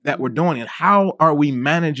quality that we're doing and how are we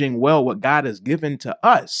managing well what God has given to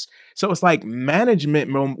us. So it's like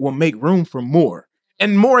management will make room for more,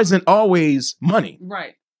 and more isn't always money.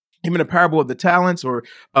 Right. Even the parable of the talents, or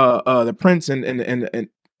the prince and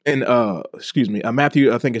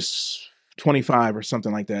Matthew, I think it's 25 or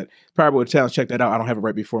something like that. Parable of the talents. Check that out. I don't have it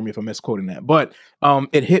right before me if I'm misquoting that, but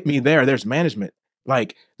it hit me there. There's management.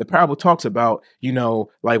 Like the parable talks about,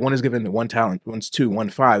 like one is given the 1 talent, one's 2, 1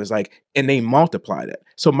 5. It's like, and they multiplied it.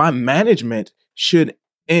 So my management should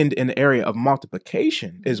end in the area of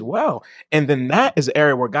multiplication as well. And then that is the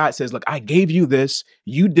area where God says, look, I gave you this,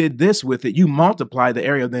 you did this with it, you multiply the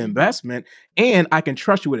area of the investment, and I can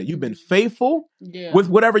trust you with it. You've been faithful with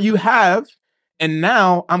whatever you have. And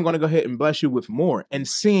now I'm going to go ahead and bless you with more. And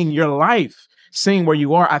seeing your life, seeing where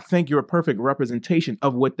you are, I think you're a perfect representation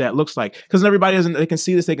of what that looks like. Because everybody doesn't, they can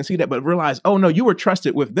see this, they can see that, but realize, oh no, you were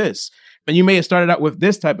trusted with this. And you may have started out with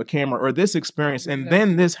this type of camera or this experience, and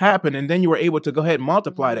then this happened, and then you were able to go ahead and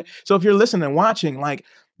multiply that. So if you're listening and watching, like,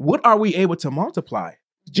 what are we able to multiply?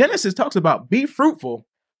 Genesis talks about be fruitful,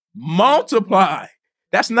 multiply.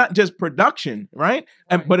 That's not just production, right?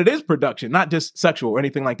 But it is production, not just sexual or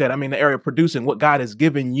anything like that. I mean, the area of producing what God has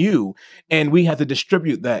given you, and we have to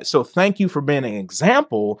distribute that. So thank you for being an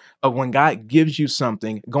example of when God gives you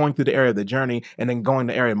something, going through the area of the journey, and then going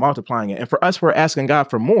to the area of multiplying it. And for us, we're asking God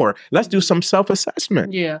for more. Let's do some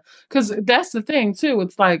self-assessment. Yeah, because that's the thing too.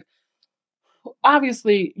 It's like,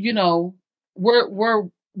 obviously, we're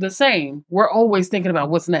the same. We're always thinking about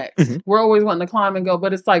what's next. Mm-hmm. We're always wanting to climb and go,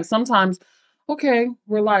 but it's like sometimes, okay,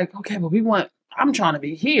 we're like, okay, but I'm trying to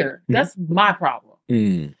be here. Mm-hmm. That's my problem.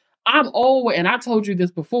 Mm. I'm always, and I told you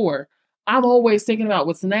this before, I'm always thinking about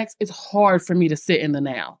what's next. It's hard for me to sit in the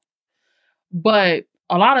now. But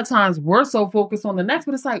a lot of times we're so focused on the next,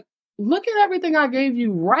 but it's like, look at everything I gave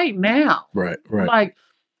you right now. Right. Like,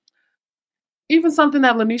 even something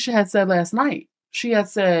that Lanisha had said last night. She had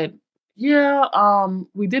said, yeah,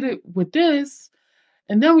 we did it with this,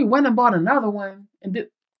 and then we went and bought another one,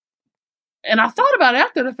 and I thought about it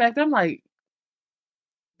after the fact. I'm like,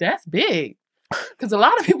 that's big. Because a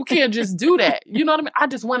lot of people can't just do that. You know what I mean? I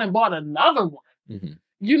just went and bought another one. Mm-hmm.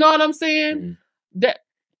 You know what I'm saying? Mm-hmm. That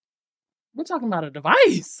we're talking about a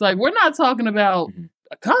device. Like, we're not talking about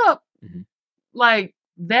a cup. Mm-hmm. Like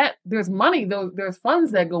that, there's money, there's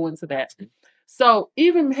funds that go into that. So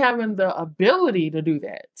even having the ability to do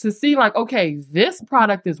that, to see like, okay, this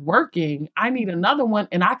product is working, I need another one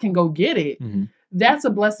and I can go get it. Mm-hmm. That's a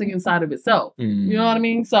blessing inside of itself. Mm-hmm. You know what I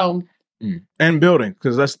mean? So. And building,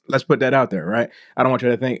 because let's put that out there, right? I don't want you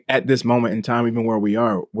to think at this moment in time, even where we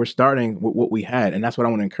are, we're starting with what we had. And that's what I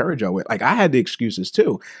want to encourage y'all with. Like, I had the excuses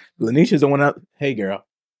too. Lanisha's the one up. Hey girl,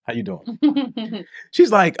 how you doing?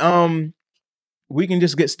 She's like, we can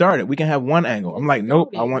just get started. We can have one angle. I'm like,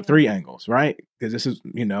 nope, I want 3 angles, right? Because this is,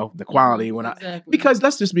 the quality because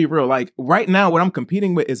let's just be real. Like right now, what I'm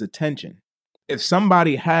competing with is attention. If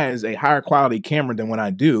somebody has a higher quality camera than what I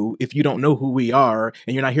do, if you don't know who we are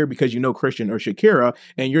and you're not here because you know Christian or Shakirah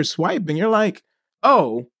and you're swiping, you're like,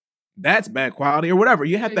 oh, that's bad quality or whatever.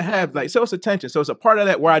 You have to have so it's attention. So it's a part of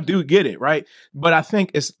that where I do get it, right? But I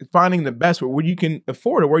think it's finding the best where you can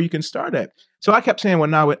afford it, where you can start at. So I kept saying, well,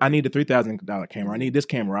 now I need a $3,000 camera. I need this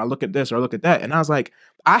camera. I look at this or I look at that. And I was like,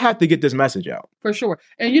 I have to get this message out. For sure.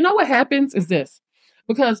 And you know what happens is this.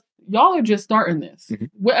 Because y'all are just starting this. Mm-hmm.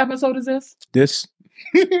 What episode is this? This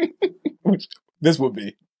would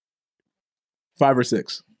be 5 or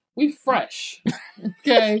 6. We fresh.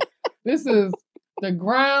 Okay. This is the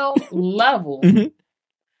ground level. Mm-hmm.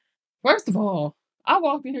 First of all, I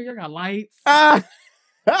walked in here, you got lights. We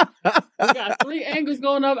got 3 angles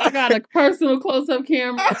going up. I got a personal close-up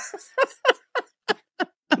camera.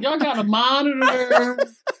 Y'all got a monitor.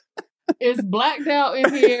 It's blacked out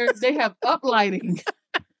in here. They have uplighting.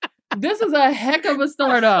 This is a heck of a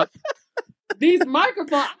startup. These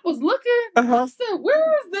microphones, I was looking, I said,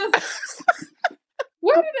 where is this?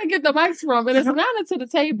 where did they get the mics from? And it's mounted to the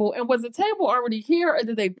table. And was the table already here, or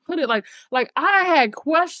did they put it like I had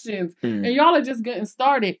questions, and y'all are just getting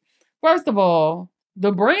started. First of all,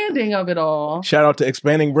 the branding of it all. Shout out to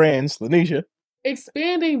Expanding Brands, Lanisha.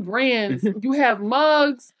 Expanding Brands. You have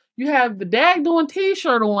mugs. You have the Dag doing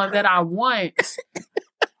t-shirt on that I want.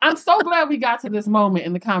 I'm so glad we got to this moment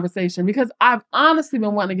in the conversation, because I've honestly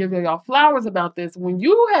been wanting to give y'all flowers about this. When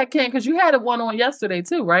you had because you had one on yesterday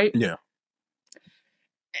too, right? Yeah.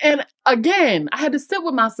 And again, I had to sit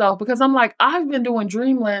with myself, because I'm like, I've been doing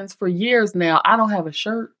Dreamlands for years now. I don't have a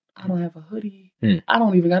shirt. I don't have a hoodie. I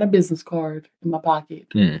don't even got a business card in my pocket.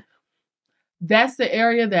 That's the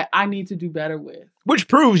area that I need to do better with. Which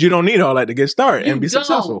proves you don't need all that to get started and be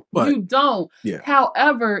successful. But you don't. Yeah.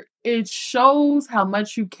 However, it shows how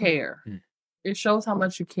much you care. It shows how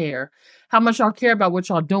much you care. How much y'all care about what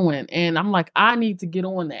y'all doing. And I'm like, I need to get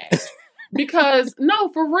on that. Because, no,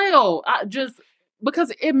 for real.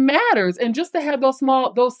 Because it matters. And just to have those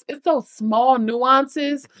small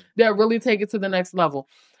nuances that really take it to the next level.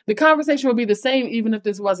 The conversation would be the same even if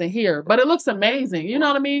this wasn't here. But it looks amazing. You know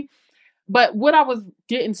what I mean? But what I was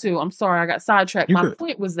getting to, I'm sorry, I got sidetracked. My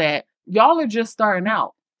point was that y'all are just starting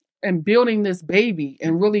out and building this baby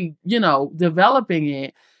and really, developing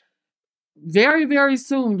it. Very, very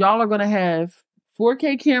soon, y'all are going to have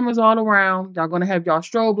 4K cameras all around. Y'all going to have y'all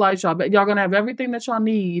strobe lights. Y'all going to have everything that y'all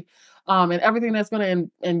need. And everything that's going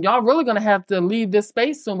to, and y'all really going to have to leave this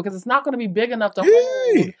space soon, because it's not going to be big enough to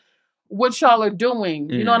hold what y'all are doing.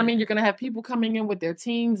 You know what I mean? You're going to have people coming in with their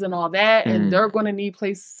teams and all that, and they're going to need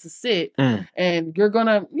places to sit. And you're going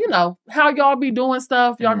to, how y'all be doing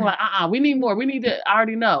stuff. Y'all going to like, we need more. We need it. I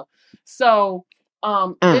already know. So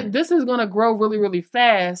this is going to grow really, really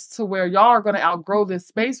fast to where y'all are going to outgrow this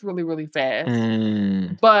space really, really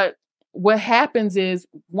fast. But what happens is,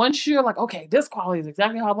 once you're like, okay, this quality is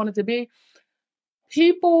exactly how I want it to be,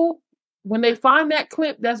 people, when they find that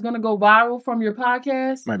clip that's going to go viral from your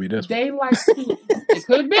podcast, might be this they like to, it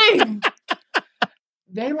could be,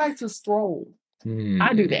 they like to stroll.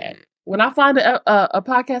 I do that. When I find a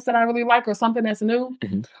podcast that I really like, or something that's new,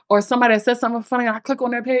 or somebody that says something funny, and I click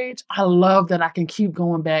on their page, I love that I can keep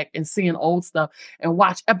going back and seeing old stuff and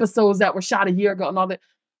watch episodes that were shot a year ago and all that.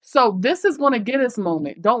 So this is going to get us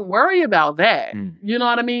moment. Don't worry about that. You know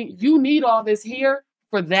what I mean? You need all this here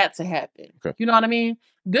for that to happen. Okay. You know what I mean?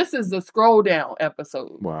 This is the scroll down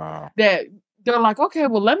episode. Wow. That they're like, okay,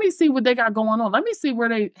 well, let me see what they got going on. Let me see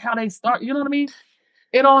how they start. You know what I mean?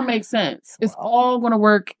 It all makes sense. Wow. It's all going to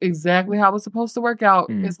work exactly how it's supposed to work out.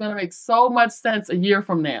 It's going to make so much sense a year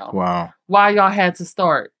from now. Wow. Why y'all had to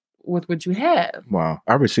start with what you have. Wow.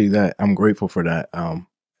 I received that. I'm grateful for that.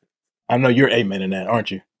 I know you're amen in that, aren't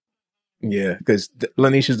you? Yeah, because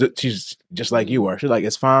Lanisha's, she's just like you are. She's like,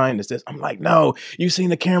 it's fine. It's this. I'm like, no, you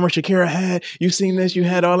seen the camera Shakirah had. You seen this. You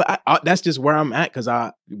had all that. That's just where I'm at, because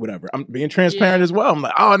whatever. I'm being transparent as well. I'm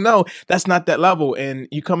like, oh, no, that's not that level. And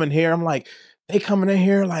you come in here, I'm like, they coming in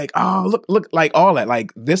here like, oh, look, like all that.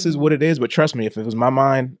 Like, this is what it is. But trust me, if it was my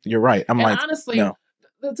mind, you're right. Honestly, no.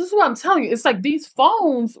 This is what I'm telling you. It's like these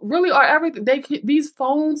phones really are everything. These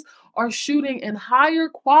phones are shooting in higher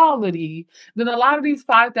quality than a lot of these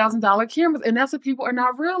 $5,000 cameras. And that's what people are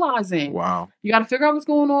not realizing. Wow. You got to figure out what's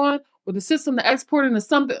going on with the system, the exporting, the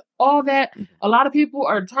something, all that. A lot of people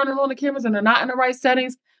are turning on the cameras and they're not in the right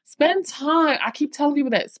settings. Spend time. I keep telling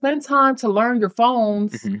people that. Spend time to learn your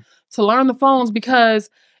phones, to learn the phones, because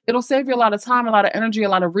it'll save you a lot of time, a lot of energy, a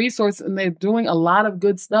lot of resources, and they're doing a lot of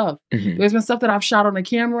good stuff. There's been stuff that I've shot on the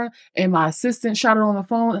camera, and my assistant shot it on the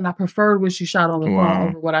phone, and I preferred what she shot on the phone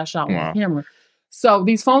over what I shot on the camera. So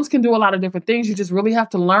these phones can do a lot of different things. You just really have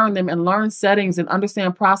to learn them and learn settings and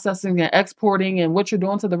understand processing and exporting and what you're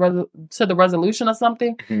doing to the resolution of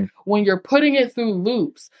something. When you're putting it through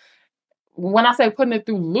loops. When I say putting it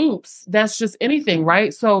through loops, that's just anything,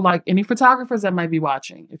 right? So like any photographers that might be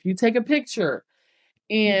watching, if you take a picture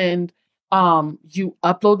and you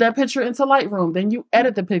upload that picture into Lightroom, then you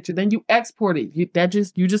edit the picture, then you export it.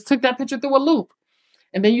 You just took that picture through a loop,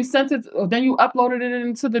 and then you sent it, or then you uploaded it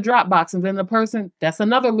into the Dropbox, and then the person, that's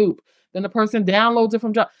another loop. Then the person downloads it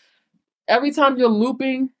from Drop. Every time you're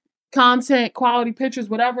looping content, quality pictures,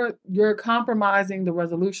 whatever, you're compromising the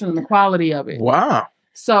resolution and the quality of it. Wow.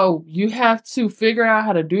 So you have to figure out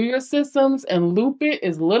how to do your systems and loop it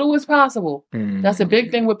as little as possible. That's a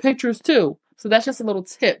big thing with pictures too. So that's just a little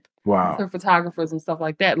tip for photographers and stuff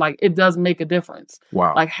like that. Like, it does make a difference.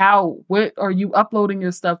 Wow. Like, what are you uploading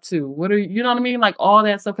your stuff to? What are you know what I mean? Like all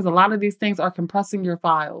that stuff, because a lot of these things are compressing your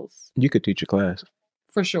files. You could teach a class.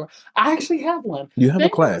 For sure. I actually have one. You have a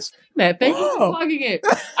class. Thank you for plugging it.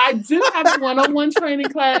 I do have a one-on-one training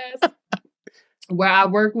class. where I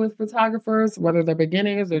work with photographers, whether they're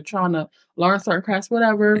beginners or trying to learn certain crafts,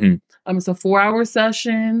 whatever. It's a 4-hour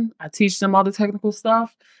session. I teach them all the technical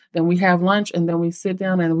stuff. Then we have lunch, and then we sit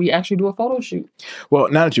down and we actually do a photo shoot. Well,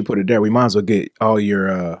 now that you put it there, we might as well get all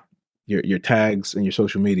your tags and your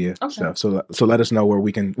social media stuff. So let us know where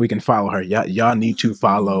we can follow her. Y'all need to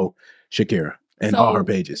follow Shakirah and all her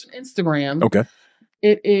pages. Instagram. Okay.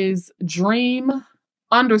 It is dream_lens,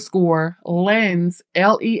 LENS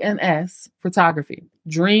photography.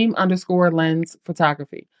 Dream_lens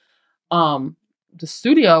photography. The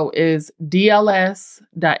studio is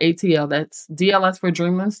dls.atl. That's DLS for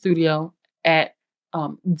Dreamland Studio at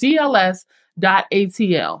dls.atl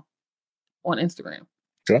on Instagram.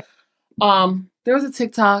 Okay. There's a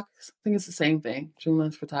TikTok. I think it's the same thing.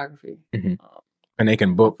 Dreamland Photography. And they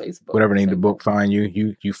can book whatever they need to book. Find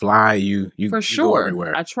you. You fly. You for you sure. Go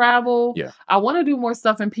everywhere. I travel. Yeah. I want to do more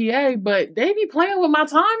stuff in PA, but they be playing with my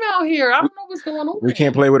time out here. I don't know what's going on. We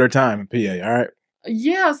can't play with our time in PA. All right.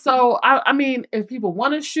 Yeah, so I mean, if people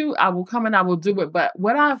want to shoot, I will come and I will do it. But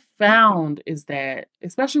what I've found is that,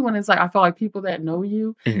 especially when it's like, I feel like people that know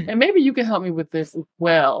you, and maybe you can help me with this as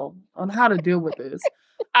well on how to deal with this.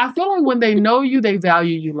 I feel like when they know you, they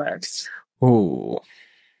value you less. Oh,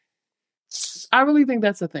 I really think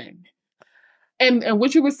that's a thing. And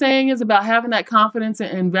what you were saying is about having that confidence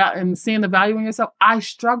and seeing the value in yourself. I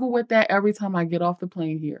struggle with that every time I get off the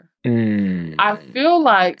plane here. I feel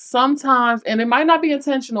like sometimes, and it might not be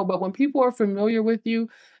intentional, but when people are familiar with you,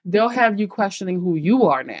 they'll have you questioning who you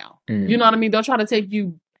are now. You know what I mean? They'll try to take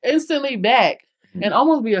you instantly back and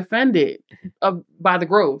almost be offended by the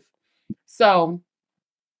growth. So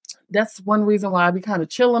that's one reason why I be kind of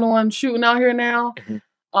chilling on shooting out here now.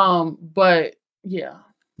 But yeah.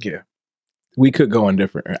 Yeah. We could go on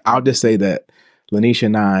different. I'll just say that Lanisha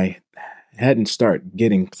and I hadn't started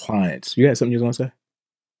getting clients. You had something you was going to say?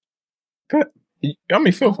 Good. I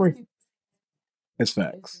mean, feel free. It's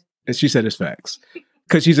facts. She said it's facts.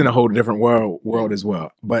 Because she's in a whole different world as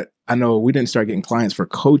well. But I know we didn't start getting clients for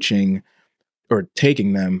coaching or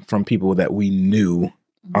taking them from people that we knew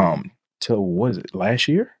till, was it last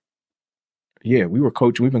year? Yeah, we were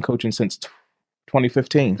coaching. We've been coaching since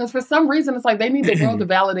 2015. Because for some reason, it's like they need the world to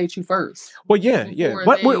validate you first. Well, yeah.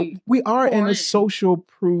 But we are in a social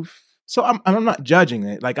proof. So I'm not judging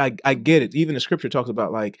it. Like I get it. Even the scripture talks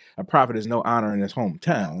about like a prophet is no honor in his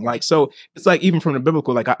hometown. Like, so it's like, even from the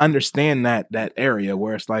biblical, like I understand that area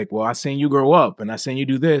where it's like, well, I seen you grow up and I seen you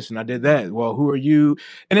do this and I did that. Well, who are you?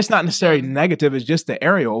 And it's not necessarily negative. It's just the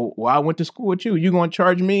area. Well, I went to school with you. You going to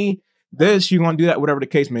charge me this, you're going to do that, whatever the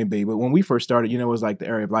case may be. But when we first started, it was like the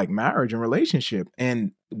area of like marriage and relationship.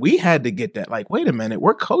 And we had to get that, like, wait a minute,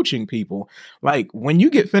 we're coaching people. Like, when you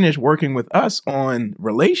get finished working with us on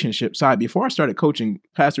relationship side, before I started coaching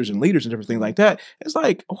pastors and leaders and different things like that, it's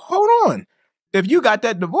like, hold on. If you got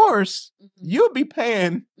that divorce, you'll be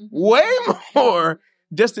paying way more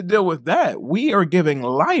just to deal with that. We are giving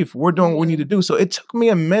life. We're doing what we need to do. So it took me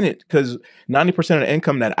a minute, because 90% of the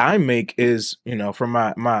income that I make is, from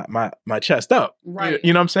my chest up. Right.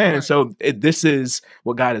 You know what I'm saying? Right. And so this is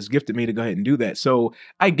what God has gifted me to go ahead and do that. So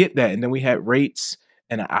I get that. And then we had rates,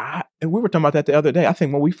 and we were talking about that the other day. I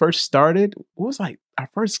think when we first started, it was like our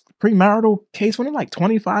first premarital case, when it like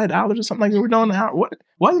 $25 or something like we were doing. What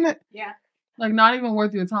wasn't it? Yeah. Like, not even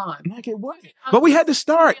worth your time. Like, it was. But we had to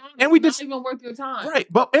start, and we not even worth your time. Right.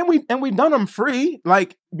 But and we done them free,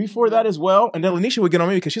 like, before that as well. And then Lanisha would get on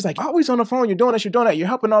me because she's like, always on the phone, you're doing this, you're doing that, you're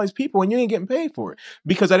helping all these people, and you ain't getting paid for it.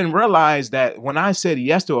 Because I didn't realize that when I said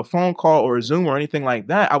yes to a phone call or a Zoom or anything like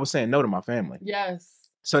that, I was saying no to my family. Yes.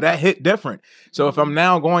 So that hit different. So if I'm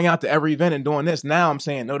now going out to every event and doing this, now I'm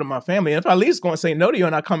saying no to my family. And if I at least going to say no to you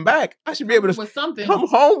and I come back, I should be able to come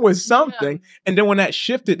home with something. Yeah. And then when that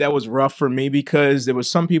shifted, that was rough for me, because there was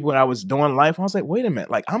some people that I was doing life. I was like, wait a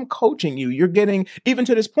minute, like, I'm coaching you. You're getting, even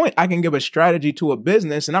to this point, I can give a strategy to a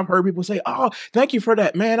business. And I've heard people say, oh, thank you for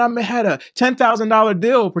that, man. I had a $10,000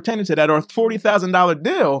 deal pertaining to that, or a $40,000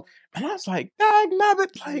 deal. And I was like,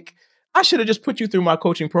 like, I should have just put you through my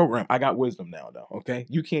coaching program. I got wisdom now, though, okay?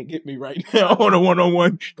 You can't get me right now on a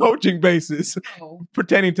one-on-one coaching basis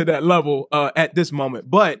pertaining to that level at this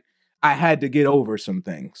moment. But I had to get over some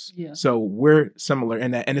things. Yeah. So we're similar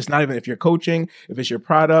in that. And it's not even if you're coaching, if it's your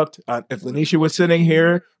product. If Lanisha was sitting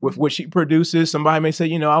here with what she produces, somebody may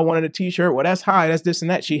say, I wanted a t-shirt. Well, that's high. That's this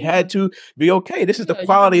and that. She had to be okay. This is the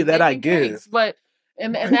quality that I give. But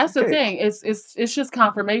And that's the thing. It's just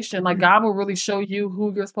confirmation. Like God will really show you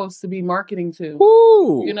who you're supposed to be marketing to.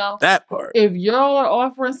 Ooh, you know, that part. If y'all are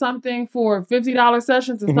offering something for $50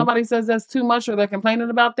 sessions and somebody says that's too much or they're complaining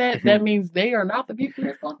about that, that means they are not the people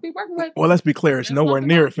you're supposed to be working with. Well, let's be clear. It's nowhere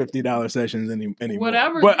near $50 sessions anymore.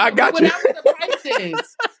 Whatever. But I got you. Whatever the price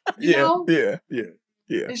is. You know? Yeah.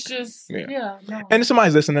 It's just, no. And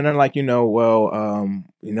somebody's listening and like,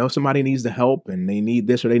 somebody needs the help and they need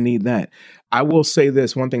this or they need that. I will say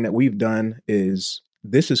this, one thing that we've done is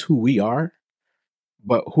this is who we are,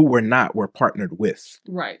 but who we're not, we're partnered with.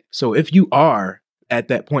 Right. So if you are at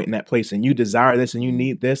that point in that place and you desire this and you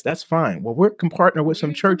need this, that's fine. Well, we're partnered with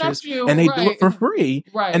some churches and they do it for free.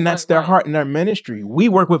 Right. And that's their heart and their ministry. We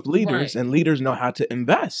work with leaders and leaders know how to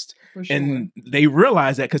invest. For sure. And they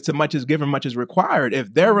realize that because too much is given, much is required.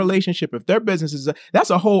 If their relationship, if their business is, that's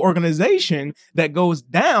a whole organization that goes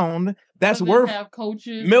down. That's worth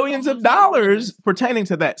millions of dollars pertaining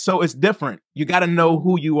to that. So it's different. You got to know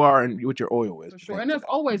who you are and what your oil is. For sure. And there's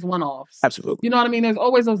always one-offs. Absolutely. You know what I mean? There's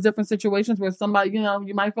always those different situations where somebody,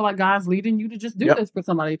 you might feel like God's leading you to just do this for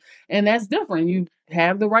somebody. And that's different. You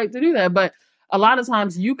have the right to do that. But a lot of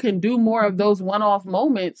times you can do more of those one-off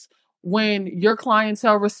moments when your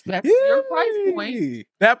clientele respects your price point.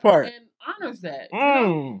 That part. And honors that.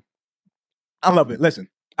 I love it. Listen,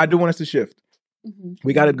 I do want us to shift.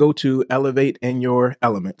 We got to go to Elevate in Your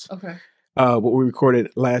Elements. Okay. What we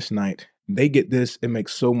recorded last night. They get this. It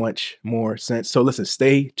makes so much more sense. So listen,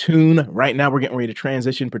 stay tuned. Right now, we're getting ready to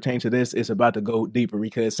transition pertaining to this. It's about to go deeper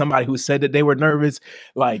because somebody who said that they were nervous,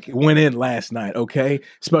 went in last night. Okay.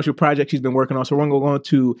 Special project she's been working on. So we're going to go on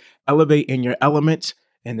to Elevate in Your Elements.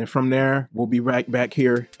 And then from there, we'll be right back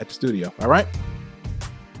here at the studio. All right.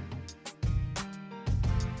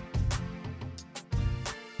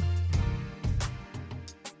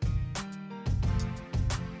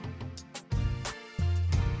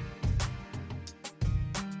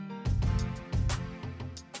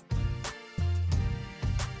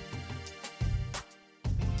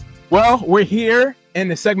 Well, we're here in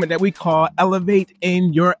the segment that we call Elevate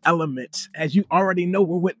in Your Elements. As you already know,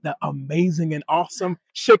 we're with the amazing and awesome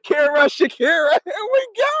Shakirah. Here we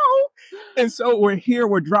go. And so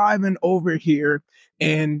we're driving over here.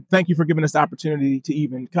 And thank you for giving us the opportunity to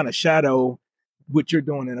even kind of shadow what you're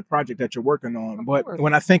doing in a project that you're working on. But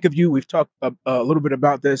when I think of you, we've talked a little bit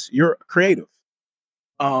about this. You're creative.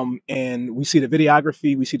 And we see the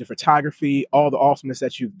videography, we see the photography, all the awesomeness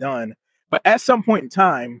that you've done. But at some point in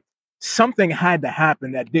time, something had to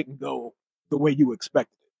happen that didn't go the way you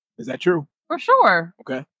expected it. Is that true? For sure.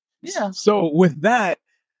 Okay. Yeah. So with that,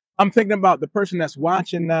 I'm thinking about the person that's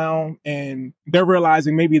watching now and they're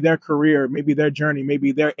realizing maybe their career, maybe their journey,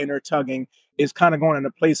 maybe their inner tugging is kind of going in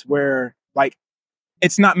a place where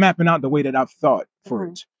it's not mapping out the way that I've thought for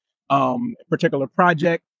it. A particular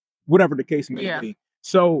project, whatever the case may be.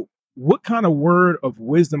 So what kind of word of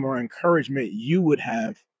wisdom or encouragement you would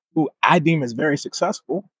have who I deem as very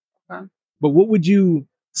successful? But what would you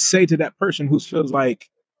say to that person who feels like,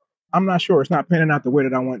 I'm not sure, it's not panning out the way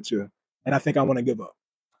that I want to, and I think I want to give up?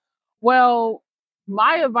 Well,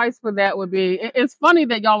 my advice for that would be, it's funny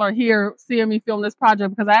that y'all are here seeing me film this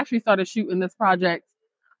project because I actually started shooting this project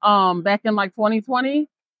back in 2020,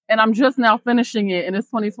 and I'm just now finishing it, and it's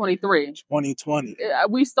 2023. 2020.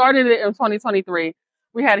 We started it in 2023.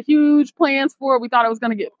 We had huge plans for it. We thought it was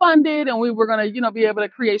going to get funded and we were going to, be able to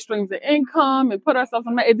create streams of income and put ourselves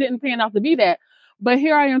on that. It didn't pan out to be that. But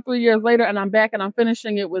here I am 3 years later and I'm back and I'm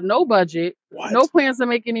finishing it with no budget, no plans to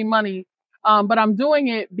make any money. But I'm doing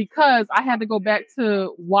it because I had to go back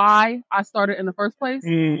to why I started in the first place.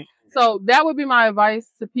 So that would be my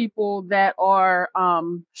advice to people that are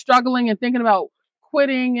struggling and thinking about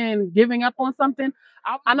quitting and giving up on something.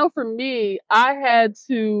 I know for me, I had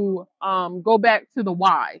to go back to the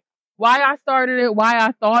why I started it, why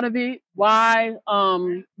I thought of it, why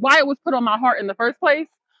it was put on my heart in the first place.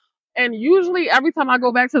 And usually every time I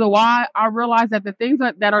go back to the why, I realize that the things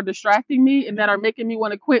that are distracting me and that are making me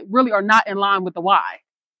want to quit really are not in line with the why.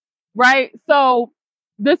 Right? So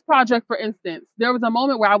this project, for instance, there was a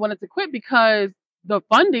moment where I wanted to quit because the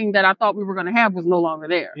funding that I thought we were going to have was no longer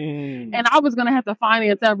there. And I was going to have to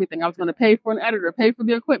finance everything. I was going to pay for an editor, pay for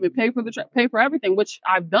the equipment, pay for everything, which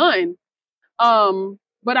I've done.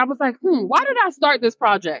 But I was like, why did I start this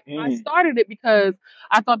project? I started it because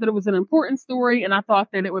I thought that it was an important story and I thought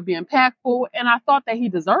that it would be impactful and I thought that he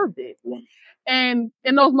deserved it. And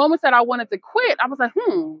in those moments that I wanted to quit, I was like,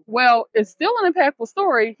 well, it's still an impactful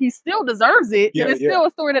story. He still deserves it. And it's still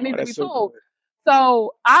a story that needs to be told.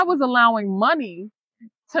 So I was allowing money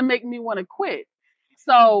to make me want to quit.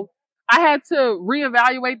 So I had to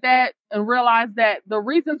reevaluate that and realize that the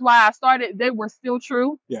reasons why I started, they were still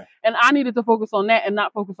true. Yeah. And I needed to focus on that and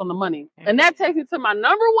not focus on the money. And that takes me to my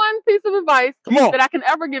number one piece of advice that I can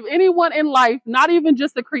ever give anyone in life, not even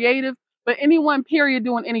just a creative, but anyone, period,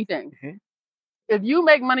 doing anything. Mm-hmm. If you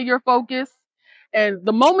make money your focus, and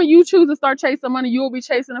the moment you choose to start chasing money, you will be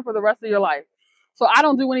chasing it for the rest of your life. So I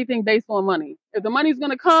don't do anything based on money. If the money's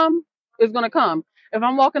going to come, it's going to come. If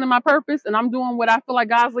I'm walking in my purpose and I'm doing what I feel like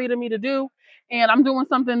God's leading me to do, and I'm doing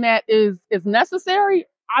something that is necessary,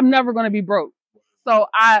 I'm never going to be broke. So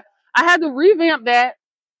I had to revamp that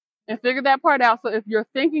and figure that part out. So if you're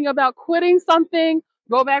thinking about quitting something,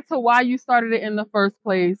 go back to why you started it in the first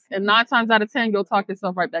place. And 9 times out of 10, you'll talk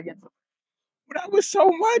yourself right back into it. But that was so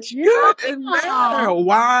much good in there.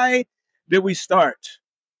 Why did we start?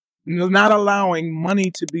 Not allowing money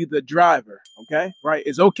to be the driver, okay? Right?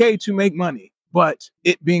 It's okay to make money, but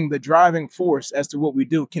it being the driving force as to what we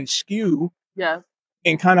do can skew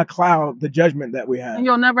and kind of cloud the judgment that we have. And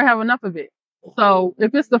you'll never have enough of it. So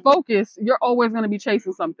if it's the focus, you're always going to be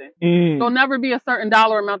chasing something. There'll never be a certain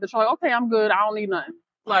dollar amount that you're like, okay, I'm good. I don't need nothing.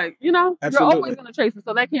 Like, Absolutely. You're always going to chase it.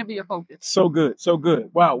 So that can't be your focus. So good. So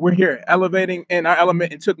good. Wow. We're here elevating in our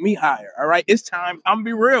element. It took me higher. All right. It's time. I'm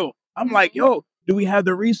be real. I'm like, yo, do we have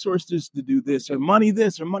the resources to do this or money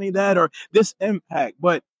that or this impact?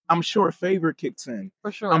 But I'm sure favor kicks in.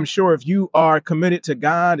 For sure. I'm sure if you are committed to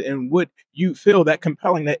God and what you feel that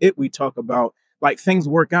compelling that we talk about, like things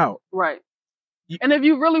work out. Right. And if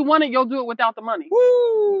you really want it, you'll do it without the money.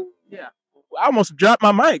 Woo! Yeah. I almost dropped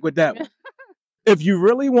my mic with that one. If you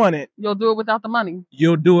really want it, you'll do it without the money.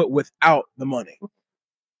 You'll do it without the money.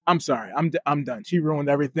 I'm sorry. I'm done. She ruined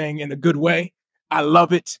everything in a good way. I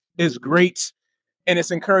love it. It's great. And it's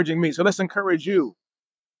encouraging me. So let's encourage you.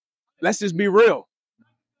 Let's just be real.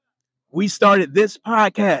 We started this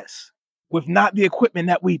podcast with not the equipment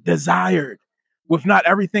that we desired, with not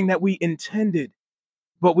everything that we intended.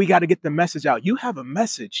 But we got to get the message out. You have a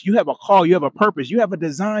message. You have a call. You have a purpose. You have a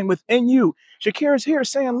design within you. Shakirah's here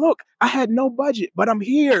saying, look, I had no budget, but I'm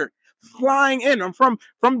here flying in. I'm from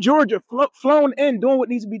Georgia, flown in, doing what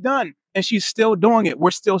needs to be done. And she's still doing it.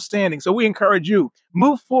 We're still standing. So we encourage you,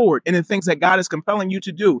 move forward in the things that God is compelling you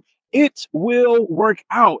to do. It will work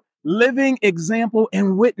out. Living example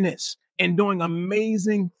and witness and doing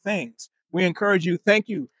amazing things. We encourage you. Thank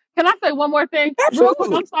you. Can I say one more thing?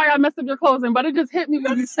 Absolutely. I'm sorry I messed up your closing, but it just hit me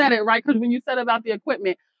when you said it, right? Because when you said about the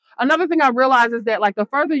equipment, another thing I realized is that like the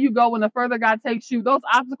further you go and the further God takes you, those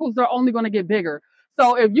obstacles are only going to get bigger.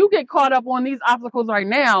 So if you get caught up on these obstacles right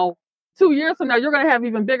now, 2 years from now, you're going to have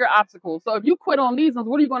even bigger obstacles. So if you quit on these ones,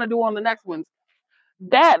 what are you going to do on the next ones?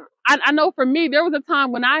 That I know for me, there was a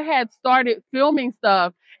time when I had started filming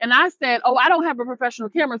stuff and I said, oh, I don't have a professional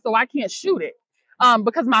camera, so I can't shoot it.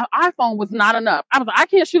 Because my iPhone was not enough. I was like, I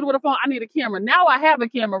can't shoot it with a phone. I need a camera. Now I have a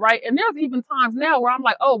camera, right? And there's even times now where I'm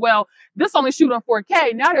like, oh, well, this only shoot on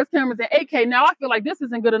 4K. Now there's cameras in 8K. Now I feel like this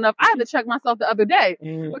isn't good enough. I had to check myself the other day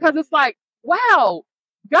because it's like, wow,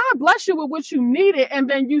 God bless you with what you needed. And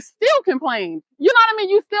then you still complain. You know what I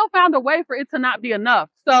mean? You still found a way for it to not be enough.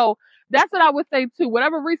 So that's what I would say too.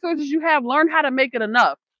 Whatever resources you have, learn how to make it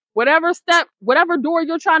enough. Whatever step, whatever door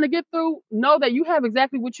you're trying to get through, know that you have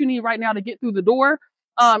exactly what you need right now to get through the door.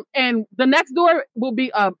 And the next door will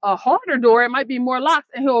be a harder door. It might be more locks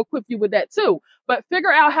and he'll equip you with that too. But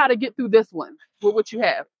figure out how to get through this one with what you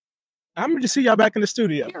have. I'm going to see y'all back in the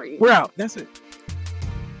studio. Period. We're out. That's it.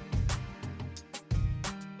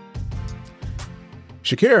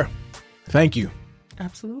 Shakirah, thank you.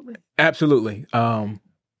 Absolutely. Absolutely.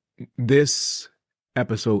 This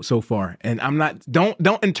episode so far, and I'm not,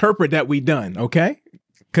 don't interpret that we done, okay?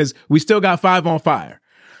 Because we still got 5 on fire.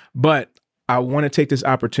 But I want to take this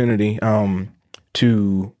opportunity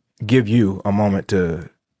to give you a moment to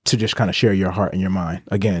just kind of share your heart and your mind.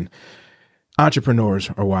 Again, entrepreneurs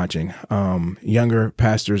are watching, younger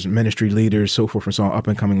pastors, ministry leaders, so forth and so on, up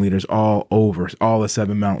and coming leaders all over, all the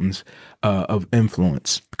 7 mountains of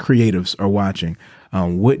influence. Creatives are watching.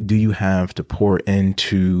 What do you have to pour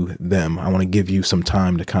into them? I want to give you some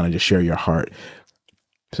time to kind of just share your heart.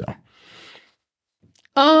 So,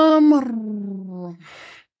 I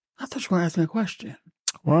thought you were going to ask me a question.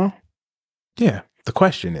 Well, yeah. The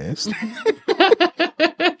question is,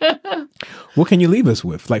 what can you leave us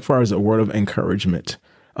with? Like, far as a word of encouragement,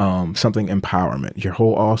 something empowerment. Your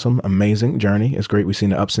whole awesome, amazing journey is great. We've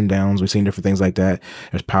seen the ups and downs. We've seen different things like that.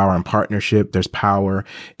 There's power in partnership. There's power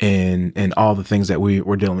in all the things that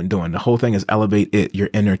we're doing. The whole thing is elevate it, your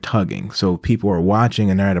inner tugging. So people are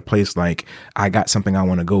watching and they're at a place like, I got something I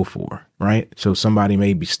want to go for, right? So somebody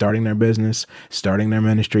may be starting their business, starting their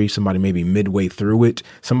ministry. Somebody may be midway through it.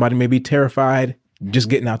 Somebody may be terrified just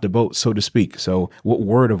getting out the boat, so to speak. So what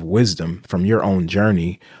word of wisdom from your own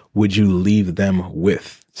journey would you leave them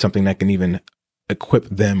with? Something that can even equip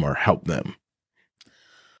them or help them?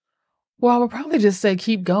 Well, I would probably just say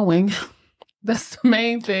keep going. That's the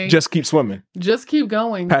main thing. Just keep swimming. Just keep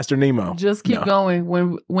going. Pastor Nemo. Just keep going.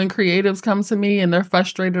 When creatives come to me and they're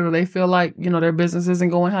frustrated or they feel like, their business isn't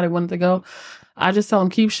going how they want it to go, I just tell them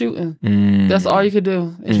keep shooting. That's all you could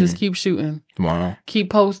do is just keep shooting. Wow.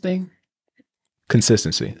 Keep posting.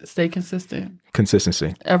 Consistency. Stay consistent.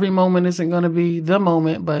 Consistency. Every moment isn't going to be the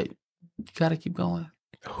moment, but you got to keep going.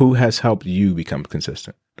 Who has helped you become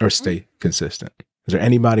consistent or stay consistent? Is there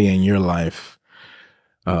anybody in your life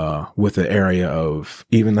with the area of,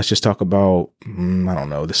 even let's just talk about, I don't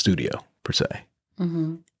know, the studio per se?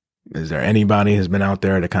 Mm-hmm. Is there anybody who's been out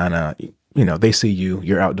there to kind of, they see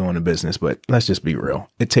you're out doing a business, but let's just be real.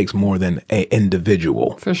 It takes more than an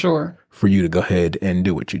individual. For sure. For you to go ahead and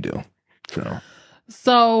do what you do.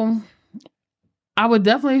 So I would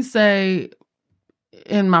definitely say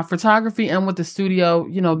in my photography and with the studio,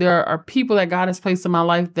 there are people that God has placed in my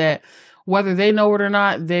life that, whether they know it or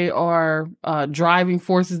not, they are driving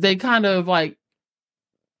forces. They kind of like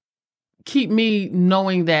keep me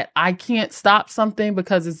knowing that I can't stop something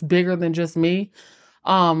because it's bigger than just me.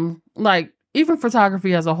 Like even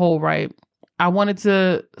photography as a whole, right? I wanted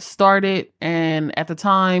to start it, and at the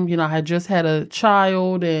time, I had just had a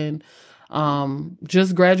child and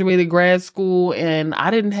just graduated grad school, and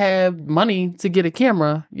I didn't have money to get a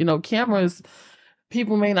camera. Cameras,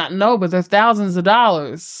 people may not know, but they're thousands of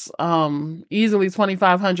dollars. Easily $2,500,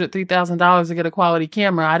 $3,000 to get a quality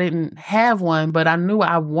camera. I didn't have one, but I knew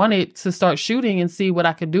I wanted to start shooting and see what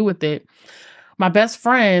I could do with it. My best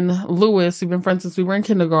friend, Lewis, we've been friends since we were in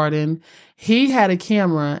kindergarten, he had a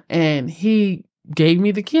camera and he gave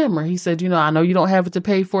me the camera. He said, I know you don't have it to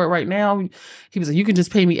pay for it right now. He was like, you can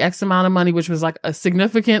just pay me X amount of money, which was like a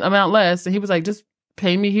significant amount less. And he was like, just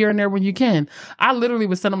pay me here and there when you can. I literally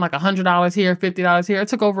would send him like $100 here, $50 here. It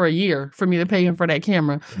took over a year for me to pay him for that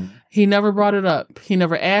camera. Mm-hmm. He never brought it up. He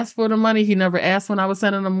never asked for the money. He never asked when I was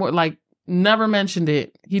sending him more, never mentioned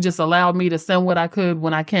it. He just allowed me to send what I could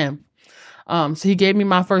when I can. So he gave me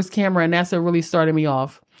my first camera, and that's what really started me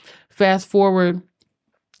off. Fast forward,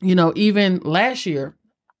 even last year,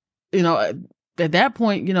 at that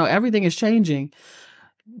point, everything is changing.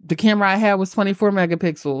 The camera I had was 24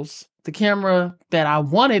 megapixels. The camera that I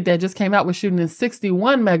wanted that just came out was shooting in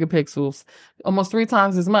 61 megapixels, almost 3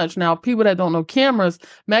 times as much. Now, people that don't know cameras,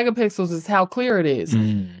 megapixels is how clear it is.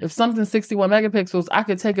 If something's 61 megapixels, I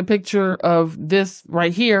could take a picture of this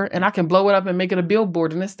right here and I can blow it up and make it a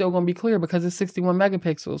billboard, and it's still going to be clear because it's 61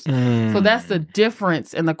 megapixels. So that's the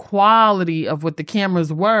difference in the quality of what the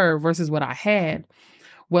cameras were versus what I had.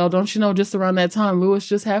 Well, don't you know, just around that time, Lewis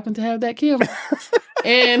just happened to have that camera.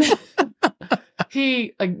 And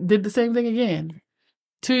he did the same thing again.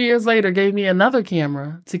 2 years later, gave me another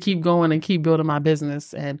camera to keep going and keep building my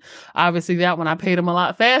business. And obviously that one, I paid him a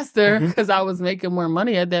lot faster because I was making more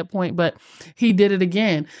money at that point, but he did it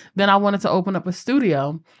again. Then I wanted to open up a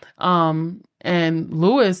studio. And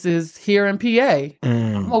Lewis is here in PA.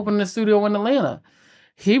 I'm opening a studio in Atlanta.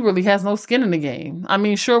 He really has no skin in the game. I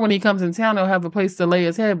mean, sure, when he comes in town, he'll have a place to lay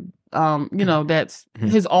his head. That's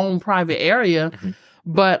his own private area.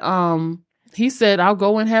 But he said, I'll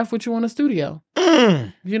go and half what you want a studio.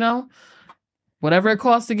 Whatever it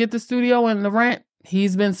costs to get the studio and the rent,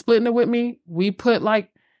 he's been splitting it with me. We put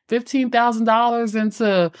like $15,000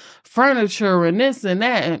 into furniture and this and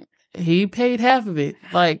that, and he paid half of it.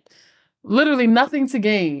 Like, literally nothing to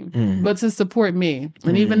gain, but to support me.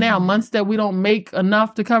 And even now, months that we don't make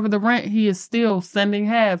enough to cover the rent, he is still sending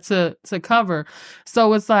half to cover.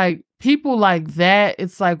 So it's like, people like that,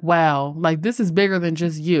 it's like, wow, like this is bigger than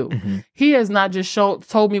just you. He has not just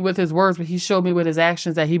told me with his words, but he showed me with his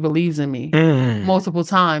actions that he believes in me multiple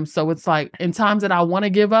times. So it's like, in times that I want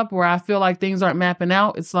to give up, where I feel like things aren't mapping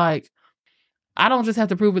out, it's like, I don't just have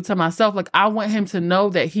to prove it to myself. Like, I want him to know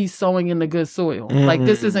that he's sowing in the good soil. Like,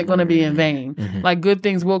 this isn't going to be in vain. Like, good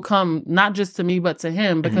things will come, not just to me, but to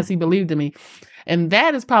him, because he believed in me. And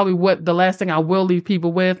that is probably what the last thing I will leave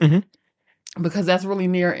people with, because that's really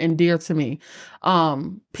near and dear to me.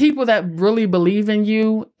 People that really believe in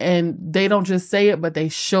you, and they don't just say it, but they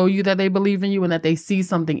show you that they believe in you and that they see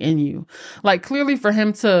something in you. Like, clearly for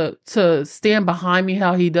him to stand behind me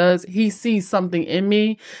how he does, he sees something in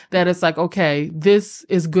me that it's like, okay, this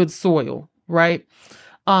is good soil, right?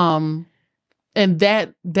 And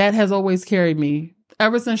that has always carried me.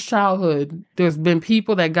 Ever since childhood, there's been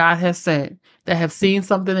people that God has sent that have seen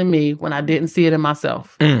something in me when I didn't see it in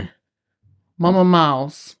myself. Mama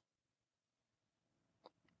Miles,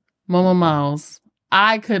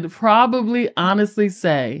 I could probably honestly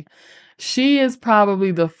say she is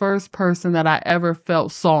probably the first person that I ever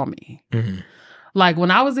felt saw me. Mm-hmm. Like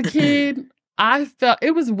when I was a kid, I felt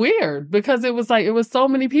it was weird because it was like, it was so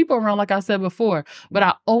many people around, like I said before, but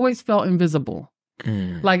I always felt invisible.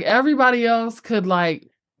 Like everybody else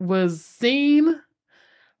was seen,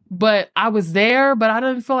 but I was there, but I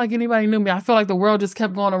didn't feel like anybody knew me. I felt like the world just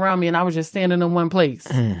kept going around me and I was just standing in one place.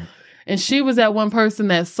 And she was that one person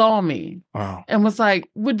that saw me and was like,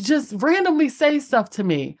 would just randomly say stuff to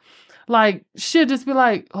me. Like, she'd just be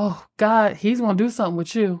like, oh, God, he's going to do something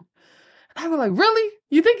with you. And I was like, really?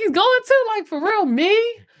 You think he's going to? Like, for real, me?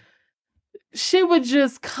 She would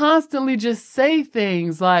just constantly just say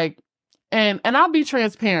things like, and I'll be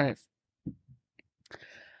transparent.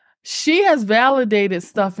 She has validated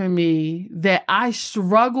stuff in me that I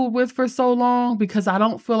struggled with for so long because I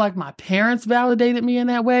don't feel like my parents validated me in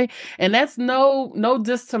that way. And that's no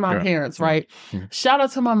diss to my parents, right? Shout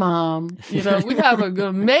out to my mom. You know, we have an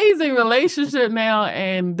amazing relationship now,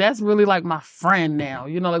 and that's really like my friend now.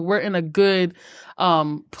 You know, like we're in a good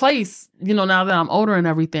place, you know, now that I'm older and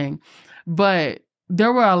everything. But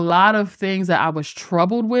there were a lot of things that I was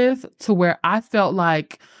troubled with to where I felt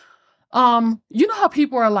like, you know how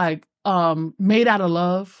people are like, made out of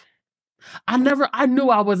love? I knew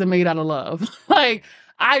I wasn't made out of love. Like,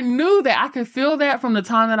 I knew that I could feel that from the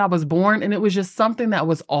time that I was born, and it was just something that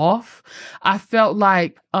was off. I felt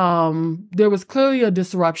like, there was clearly a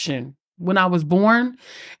disruption when I was born,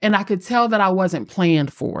 and I could tell that I wasn't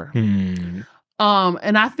planned for. And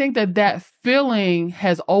I think that feeling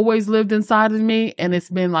has always lived inside of me, and it's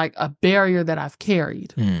been like a barrier that I've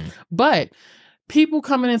carried. But people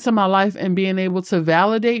coming into my life and being able to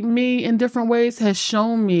validate me in different ways has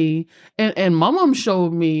shown me, and my mom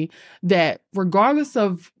showed me that regardless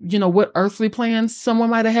of, you know, what earthly plans someone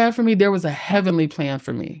might have had for me, there was a heavenly plan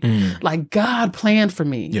for me. Like God planned for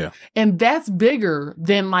me. Yeah. And that's bigger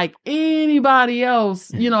than like anybody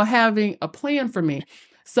else, you know, having a plan for me.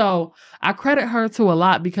 So I credit her to a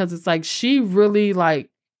lot because it's like, she really like,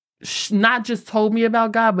 not just told me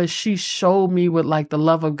about God, but she showed me what like the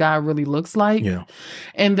love of God really looks like. Yeah.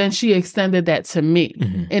 And then she extended that to me.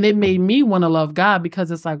 And it made me want to love God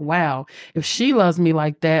because it's like, wow, if she loves me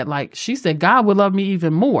like that, like she said, God would love me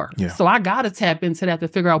even more. Yeah. So I got to tap into that to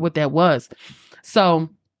figure out what that was. So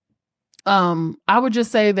I would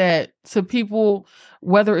just say that to people,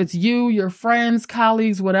 whether it's you, your friends,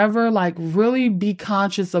 colleagues, whatever, like really be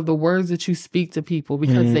conscious of the words that you speak to people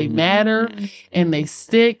because they matter and they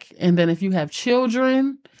stick. And then if you have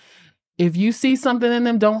children, if you see something in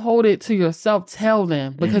them, don't hold it to yourself. Tell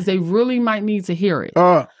them because they really might need to hear it.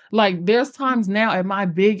 Like there's times now at my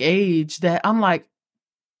big age that I'm like,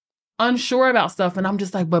 unsure about stuff. And I'm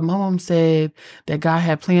just like, but my mom said that God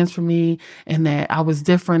had plans for me and that I was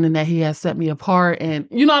different and that he had set me apart. And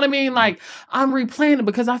you know what I mean? Like I'm replaying it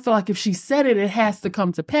because I feel like if she said it, it has to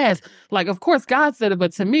come to pass. Like, of course God said it,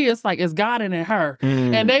 but to me, it's like, it's God and her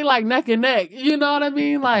and they like neck and neck, you know what I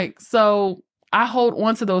mean? Like, so I hold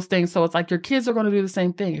on to those things. So it's like your kids are going to do the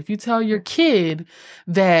same thing. If you tell your kid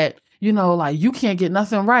that, you know, like you can't get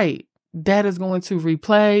nothing right, that is going to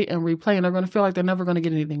replay, and they're going to feel like they're never going to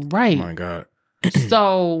get anything right. Oh my God.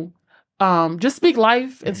 So just speak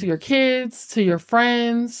life into your kids, to your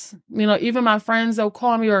friends. You know, even my friends, they'll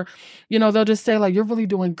call me or, you know, they'll just say like, you're really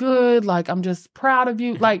doing good. Like, I'm just proud of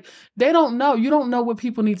you. Like, they don't know. You don't know what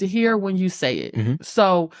people need to hear when you say it.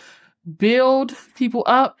 So build people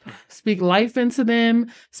up, speak life into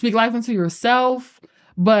them, speak life into yourself.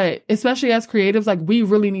 But especially as creatives, like we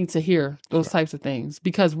really need to hear those types of things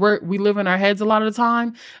because we live in our heads a lot of the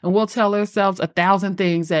time and we'll tell ourselves 1,000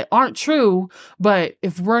 things that aren't true. But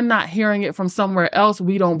if we're not hearing it from somewhere else,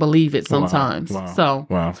 we don't believe it sometimes.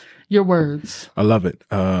 Wow. Your words. I love it.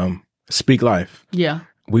 Speak life. Yeah.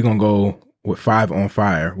 We're going to go with 5 on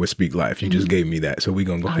Fire with Speak Life. You just gave me that. So we're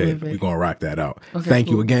going to go ahead. We're going to rock that out. Okay, thank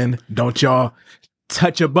you again. Don't y'all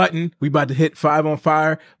touch a button. We about to hit 5 on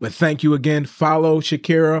Fire, but thank you again. Follow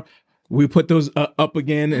Shakirah. We put those up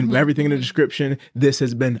again and everything in the description. This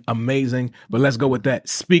has been amazing, but let's go with that.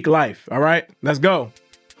 Speak life. All right, let's go.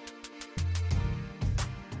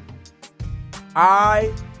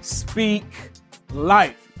 I speak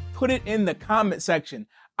life. Put it in the comment section.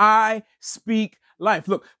 I speak life.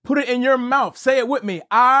 Look, put it in your mouth. Say it with me.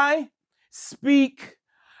 I speak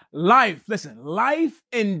life. Listen, life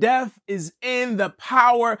and death is in the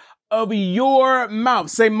power of your mouth.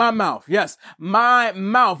 Say my mouth. Yes, my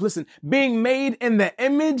mouth. Listen, being made in the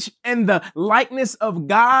image and the likeness of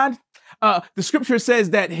God, The scripture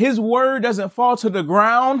says that his word doesn't fall to the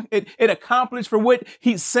ground. It accomplishes for what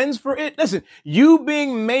he sends for it. Listen, you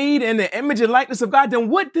being made in the image and likeness of God, then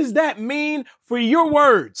what does that mean for your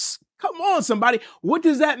words? Come on, somebody. What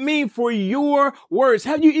does that mean for your words?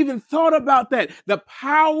 Have you even thought about that? The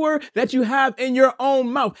power that you have in your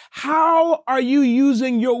own mouth. How are you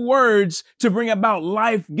using your words to bring about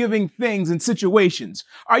life-giving things and situations?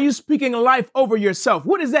 Are you speaking life over yourself?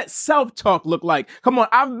 What does that self-talk look like? Come on,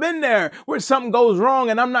 I've been there where something goes wrong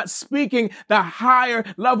and I'm not speaking the higher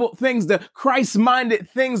level things, the Christ-minded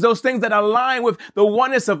things, those things that align with the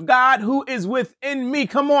oneness of God who is within me.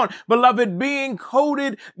 Come on, beloved, being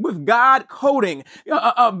coded with God coding,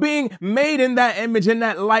 being made in that image, in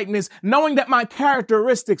that likeness, knowing that my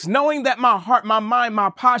characteristics, knowing that my heart, my mind, my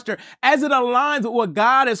posture, as it aligns with what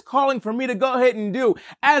God is calling for me to go ahead and do,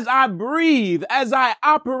 as I breathe, as I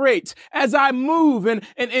operate, as I move in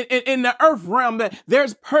the earth realm, that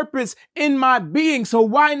there's purpose in my being. So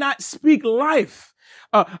why not speak life?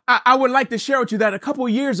 I would like to share with you that a couple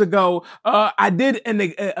years ago, I did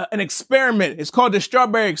an experiment. It's called the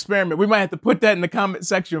strawberry experiment. We might have to put that in the comment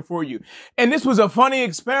section for you. And this was a funny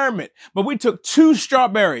experiment, but we took 2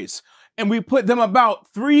 strawberries and we put them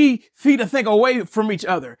about 3 feet, I think, away from each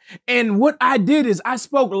other. And what I did is I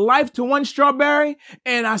spoke life to one strawberry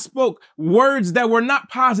and I spoke words that were not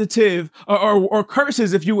positive or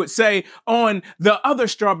curses, if you would say, on the other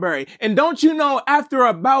strawberry. And don't you know, after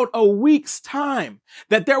about a week's time,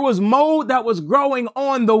 that there was mold that was growing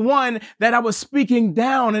on the one that I was speaking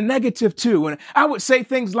down and negative to. And I would say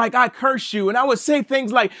things like, I curse you. And I would say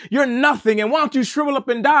things like, you're nothing. And why don't you shrivel up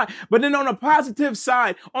and die? But then on the positive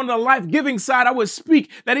side, on the life-giving side, I would speak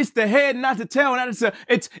that it's the head, not the tail. And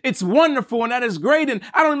that it's wonderful. And that is great. And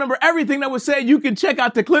I don't remember everything that was said. You can check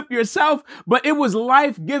out the clip yourself, but it was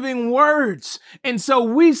life-giving words. And so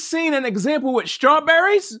we've seen an example with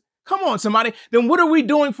strawberries. Come on, somebody. Then what are we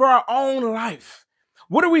doing for our own life?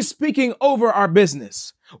 What are we speaking over our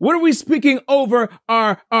business? What are we speaking over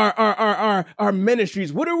our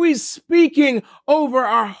ministries? What are we speaking over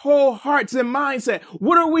our whole hearts and mindset?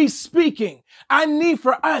 What are we speaking? I need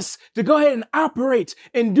for us to go ahead and operate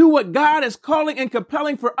and do what God is calling and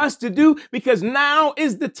compelling for us to do, because now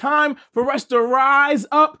is the time for us to rise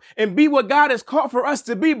up and be what God has called for us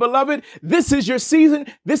to be, beloved. This is your season.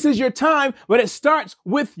 This is your time, but it starts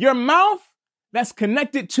with your mouth that's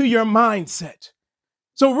connected to your mindset.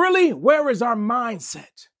 So really, where is our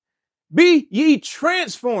mindset? Be ye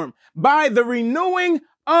transformed by the renewing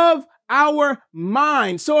of our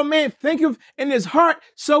mind. So a man thinketh in his heart,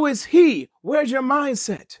 so is he. Where's your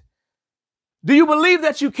mindset? Do you believe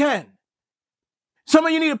that you can? Some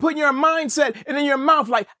of you need to put your mindset and in your mouth,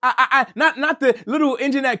 like, not the little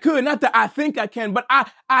engine that could, not that I think I can, but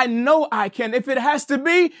I know I can. If it has to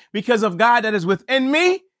be because of God that is within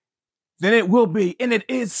me, then it will be, and it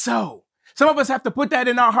is so. Some of us have to put that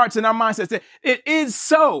in our hearts and our mindsets. It is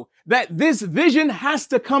so that this vision has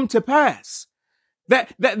to come to pass.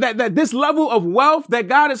 That this level of wealth that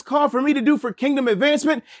God has called for me to do for kingdom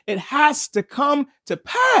advancement, it has to come to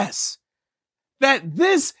pass. That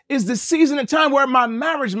this is the season and time where my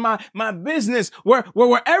marriage, my business, where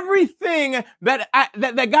everything that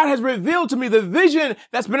God has revealed to me, the vision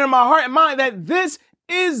that's been in my heart and mind, that this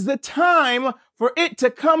is the time for it to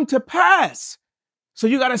come to pass. So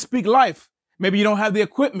you got to speak life. Maybe you don't have the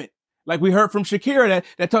equipment. Like we heard from Shakirah,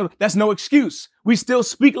 that told, that's no excuse. We still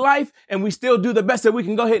speak life and we still do the best that we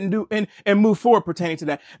can go ahead and do and move forward pertaining to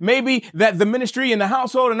that. Maybe that the ministry and the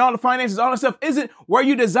household and all the finances, all that stuff isn't where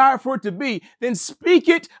you desire for it to be. Then speak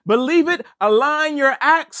it, believe it, align your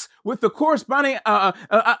acts with the corresponding,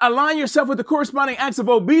 align yourself with the corresponding acts of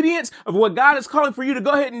obedience of what God is calling for you to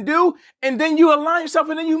go ahead and do. And then you align yourself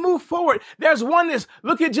and then you move forward. There's oneness.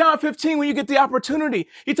 Look at John 15 when you get the opportunity.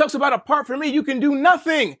 He talks about, apart from me, you can do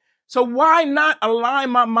nothing. So why not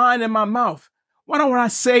align my mind and my mouth? Why don't I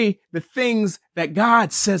say the things that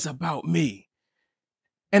God says about me?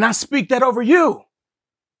 And I speak that over you,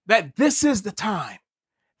 that this is the time,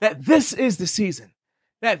 that this is the season,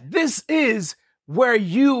 that this is where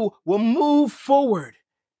you will move forward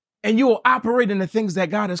and you will operate in the things that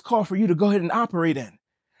God has called for you to go ahead and operate in,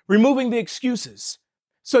 removing the excuses.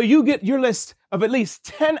 So you get your list of at least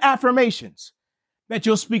 10 affirmations that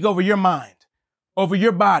you'll speak over your mind, over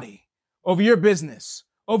your body, over your business,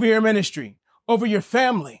 over your ministry, over your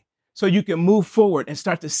family, so you can move forward and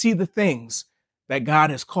start to see the things that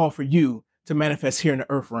God has called for you to manifest here in the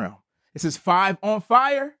earth realm. This is 5 on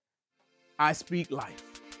Fire. I speak life.